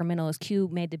in Sacramento is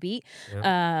Cube Made the Beat.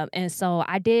 Yep. And so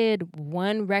I did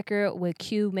one record with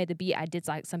Cube Made the Beat. I did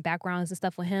like some backgrounds and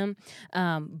stuff with him.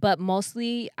 But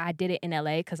mostly I did it in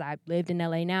LA because I lived in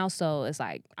LA now. So it's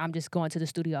like I'm just going to the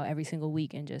studio every single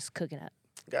week and just cooking up.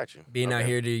 Got you. Being out Okay.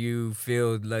 here, do you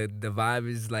feel like the vibe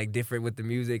is like different with the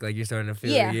music? Like you're starting to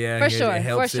feel Yeah, for sure, it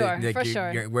helps for sure, it, like for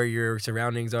sure. Where your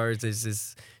surroundings are, it's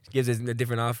just gives it a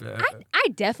different off. I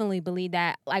definitely believe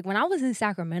that. Like when I was in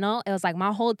Sacramento, it was like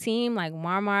my whole team, like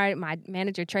Marmar, my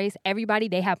manager Trace, everybody,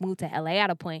 they have moved to LA at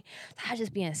a point. So I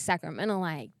just be in Sacramento,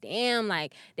 like damn,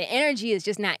 like the energy is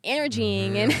just not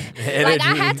energying, and like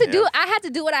I had to do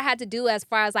what I had to do as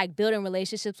far as like building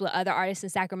relationships with other artists in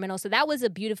Sacramento. So that was a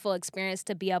beautiful experience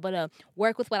to be able to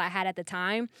work with what I had at the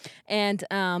time. And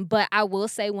but I will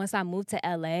say once I moved to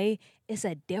LA, it's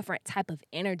a different type of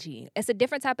energy. It's a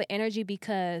different type of energy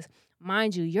because,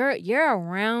 mind you, you're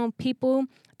around people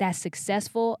that's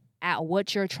successful at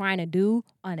what you're trying to do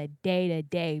on a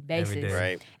day-to-day basis. Every day.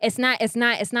 Right. It's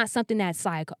not something that's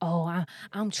like, oh,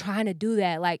 I'm trying to do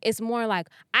that. Like it's more like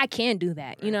I can do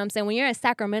that. You know what I'm saying? When you're in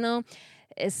Sacramento,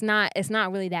 it's not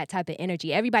really that type of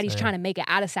energy. Everybody's trying to make it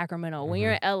out of Sacramento. When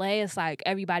you're in LA, it's like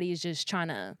everybody is just trying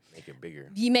to Make it bigger.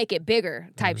 you make it bigger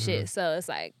type shit. So it's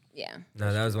like, yeah.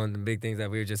 No, that was one of the big things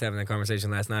that we were just having a conversation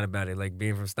last night about it. Like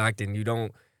being from Stockton, you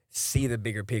don't see the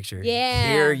bigger picture. Yeah.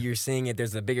 Here you're seeing it.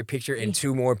 There's a bigger picture and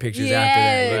two more pictures Yes, after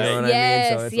that. You know what yes, I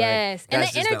mean? So it's yes. like, And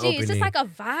that's the just energy is just opening. like a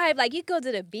vibe. Like you go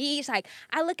to the beach, like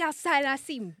I look outside and I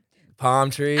see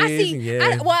palm trees.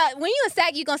 well, when you in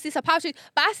Sac, you're gonna see some palm trees,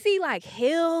 but I see like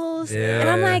hills, and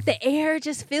I'm like, the air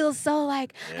just feels so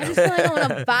like, I just feel like I'm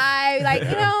on a vibe, like, you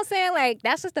know what I'm saying? Like,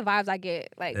 that's just the vibes I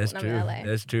get, like, That's when true. I'm in LA.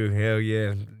 That's true. Hell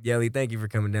yeah. Yelly, thank you for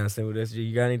coming down and staying with us.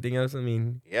 You got anything else? I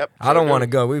mean, Yep. I don't sure want to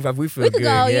do. go. We feel We good. could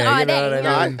go, yeah, all you know day, what you No,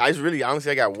 I know? mean? I just really,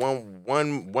 honestly, I got one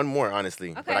more,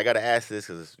 honestly. But Okay. I gotta ask this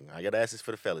because I gotta ask this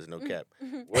for the fellas. No cap.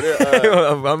 What?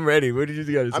 I'm ready. What did you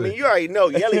got to say? I mean, you already know.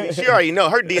 Yelly, she already know.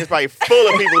 Her DM's probably full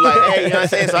of people like, hey, you know what I'm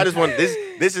saying? So I just want this.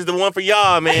 This is the one for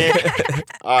y'all, man.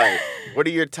 All right. What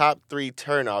are your top 3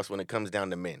 turnoffs when it comes down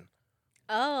to men?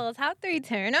 Oh, top 3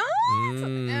 turn-ons?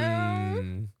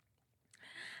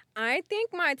 I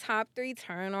think my top 3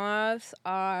 turn-offs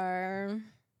are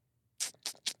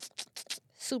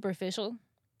superficial.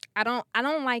 I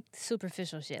don't like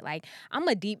superficial shit. Like, I'm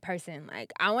a deep person.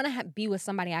 Like, I want to be with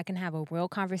somebody I can have a real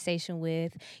conversation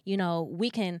with. You know, we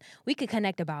could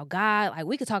connect about God. Like,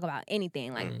 we could talk about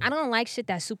anything. Like, I don't like shit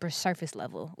that's super surface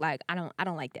level. Like, I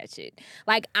don't like that shit.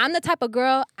 Like, I'm the type of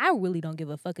girl, I really don't give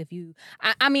a fuck if you.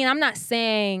 I mean, I'm not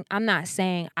saying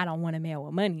I don't want a man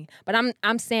with money, but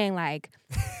I'm saying like,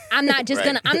 I'm not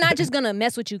just gonna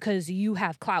mess with you because you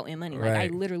have clout and money. Like, I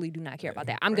literally do not care about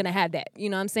that. I'm gonna have that. You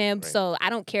know what I'm saying? Right. So I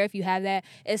don't care if you have that.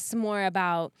 It's more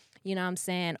about, you know what I'm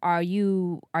saying, are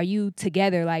you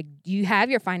together? Like, you have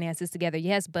your finances together,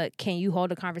 yes, but can you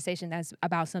hold a conversation that's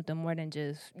about something more than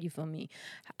just, you feel me,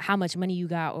 how much money you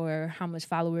got or how much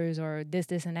followers or this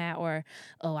and that, or,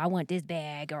 oh, I want this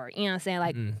bag, or, you know what I'm saying?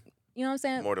 Like, you know what I'm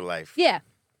saying? More to life. Yeah.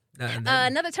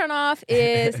 Another turn off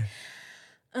is...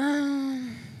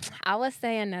 I would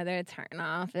say another turn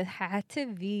off. It had to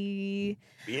be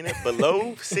being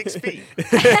below 6 feet.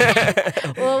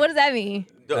 Well, what does that mean?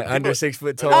 Under 6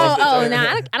 foot tall. Oh,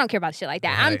 no, I don't care about shit like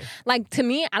that. Right. I'm like, to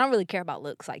me, I don't really care about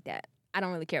looks like that. I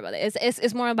don't really care about it.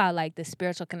 It's more about like the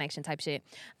spiritual connection type shit.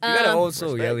 You got an old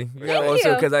soul, Yelly. You got an old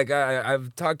soul, because like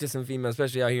I've talked to some females,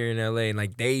 especially out here in LA, and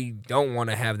like they don't want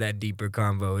to have that deeper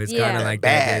convo. It's kind of like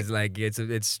that. It's like it's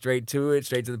straight to it,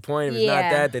 straight to the point. If it's not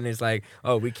that, then it's like,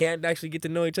 oh, we can't actually get to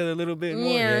know each other a little bit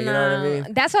more. Yeah, you know what I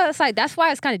mean? That's what it's like. That's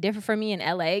why it's kind of different for me in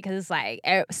LA, because it's like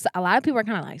a lot of people are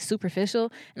kind of like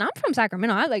superficial, and I'm from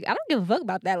Sacramento. I don't give a fuck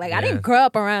about that. Like, I didn't grow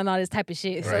up around all this type of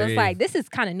shit, so it's like, this is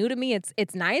kind of new to me.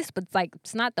 It's nice, but it's like,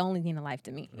 it's not the only thing in life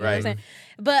to me. You know what I'm saying?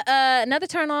 But another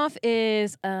turn off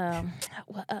is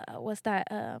what's that?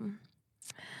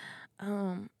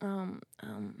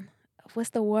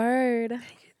 What's the word?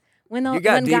 When you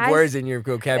got deep words in your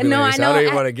vocabulary, no, I know. So I don't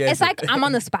even want to guess. It's like I'm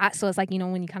on the spot, so it's like, you know,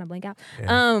 when you kind of blank out.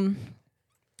 Yeah.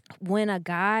 When a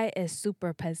guy is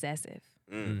super possessive.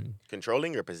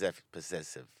 Controlling or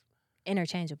possessive?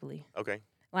 Interchangeably. Okay.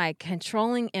 Like,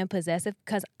 controlling and possessive,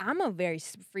 because I'm a very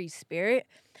free spirit,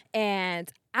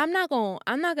 and I'm not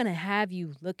gonna have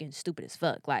you looking stupid as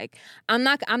fuck. Like, I'm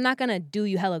not gonna do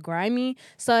you hella grimy.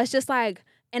 So it's just like,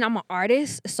 and I'm an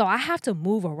artist, so I have to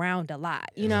move around a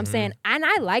lot. You know what I'm saying? And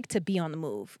I like to be on the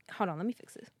move. Hold on, let me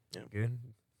fix this. Yeah. Good.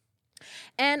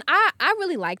 And I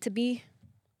really like to be.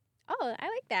 Oh, I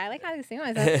like that. I like how you say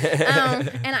myself.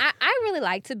 And I really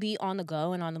like to be on the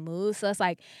go and on the move. So it's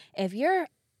like, if you're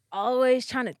always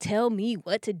trying to tell me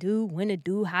what to do, when to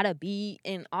do, how to be,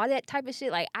 and all that type of shit,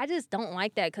 like, I just don't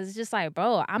like that, because it's just like,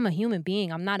 bro, I'm a human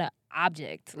being. I'm not an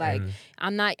object. Like,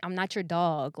 I'm not your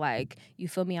dog. Like, you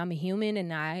feel me? I'm a human,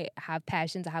 and I have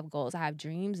passions, I have goals, I have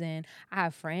dreams, and I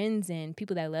have friends and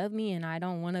people that love me, and I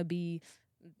don't want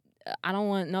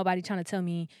nobody trying to tell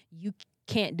me you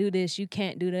can't do this, you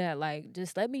can't do that. Like,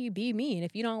 just let me be me, and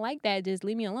if you don't like that, just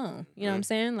leave me alone. You know what I'm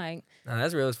saying? Like, nah,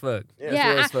 that's real as fuck.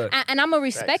 Yeah, real as fuck. And I'm gonna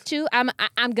respect you. I'm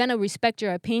gonna respect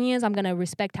your opinions. I'm gonna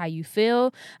respect how you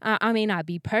feel. I may not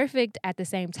be perfect at the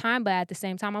same time, but at the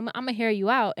same time, I'm gonna hear you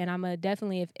out, and I'm gonna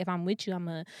definitely, if I'm with you, I'm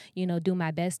gonna, you know, do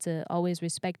my best to always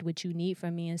respect what you need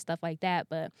from me and stuff like that.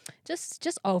 But just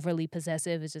overly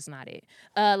possessive is just not it.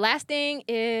 Last thing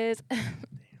is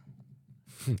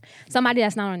somebody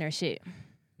that's not on their shit.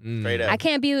 Straight up. I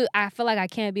feel like I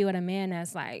can't be with a man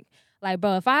that's like,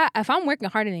 bro, if I'm working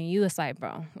harder than you, it's like,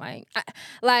 bro, I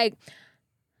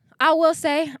will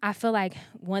say, I feel like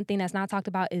one thing that's not talked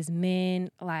about is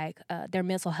men, like, their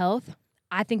mental health.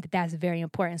 I think that's very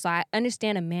important. So I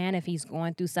understand a man, if he's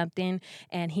going through something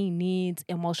and he needs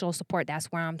emotional support, that's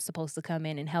where I'm supposed to come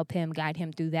in and help him, guide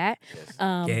him through that.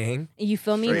 Yes. Gang. You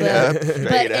feel me?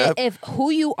 Straight up. If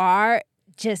who you are,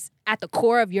 just at the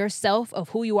core of yourself, of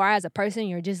who you are as a person,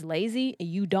 you're just lazy,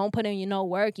 you don't put in your no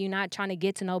work, you're not trying to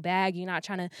get to no bag, you're not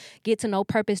trying to get to no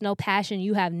purpose, no passion,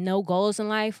 you have no goals in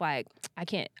life, like, I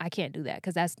can't do that,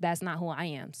 because that's not who I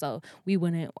am. So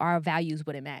our values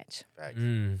wouldn't match. Right.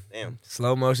 Damn.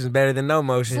 Slow motion's better than no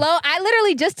motion. I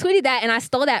literally just tweeted that, and I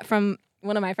stole that from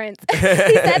one of my friends. He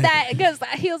said that because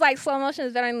he was like, slow motion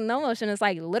is better than no motion. It's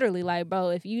like, literally, like, bro,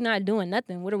 if you're not doing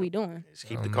nothing, what are we doing? Just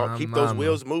keep those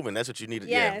wheels moving. That's what you need.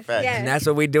 Yes, facts. yes. And that's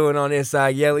what we doing on this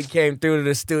side. Yelly came through to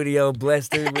the studio,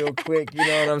 blessed through real quick. You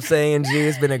know what I'm saying, G?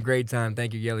 It's been a great time.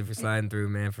 Thank you, Yelly, for sliding through,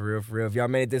 man. For real, for real. If y'all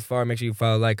made it this far, make sure you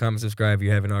follow, like, comment, subscribe if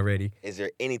you haven't already. Is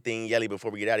there anything, Yelly, before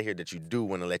we get out of here, that you do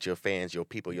want to let your fans, your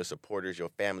people, your supporters, your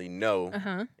family know?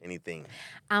 Anything?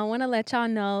 I want to let y'all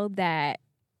know that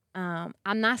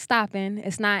I'm not stopping.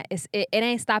 It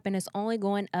ain't stopping. It's only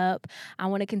going up. I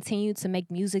want to continue to make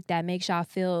music that makes y'all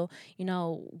feel,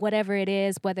 whatever it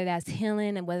is, whether that's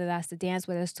healing and whether that's to dance,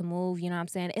 whether it's to move, you know what I'm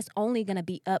saying? It's only going to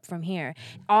be up from here.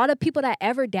 All the people that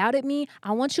ever doubted me,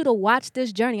 I want you to watch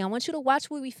this journey. I want you to watch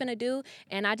what we finna do.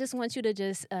 And I just want you to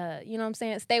just, you know what I'm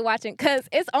saying? Stay watching because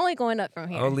it's only going up from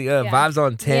here. Only up. Yeah. Vibes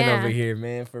on 10 over here,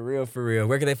 man. For real, for real.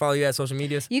 Where can they follow you at social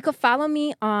medias? You can follow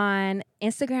me on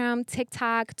Instagram,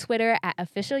 TikTok, Twitter at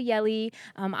Official Yelly.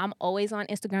 I'm always on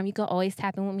Instagram. You can always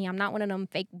tap in with me. I'm not one of them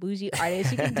fake bougie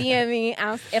artists. You can DM me.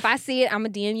 If I see it, I'm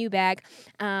going to DM you back.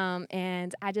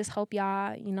 And I just hope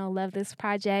y'all, love this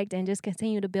project and just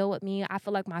continue to build with me. I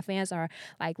feel like my fans are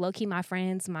like low-key my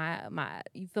friends,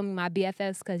 you feel me, my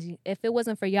BFFs, because if it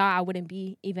wasn't for y'all, I wouldn't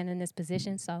be even in this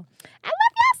position. So I love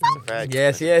y'all so much.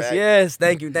 Yes.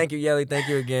 Thank you, Yelly. Thank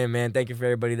you again, man. Thank you for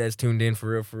everybody that's tuned in,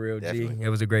 for real, Definitely. G. It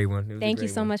was a great one. Thank you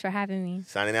so much for having me.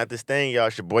 Signing out this thing, y'all.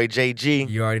 It's your boy JG.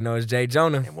 You already know it's Jay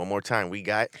Jonah. And one more time, we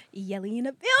got Yelly in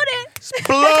the building.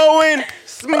 Blowing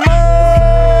Smoke.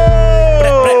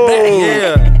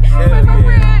 Yeah.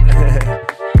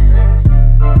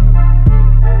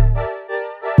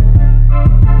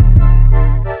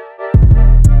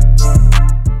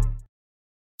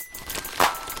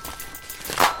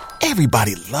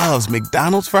 Everybody loves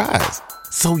McDonald's fries.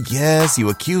 So yes, you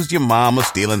accused your mom of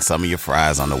stealing some of your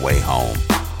fries on the way home.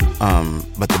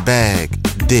 But the bag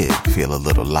did feel a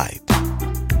little light.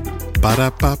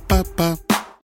 Ba-da-ba-ba-ba.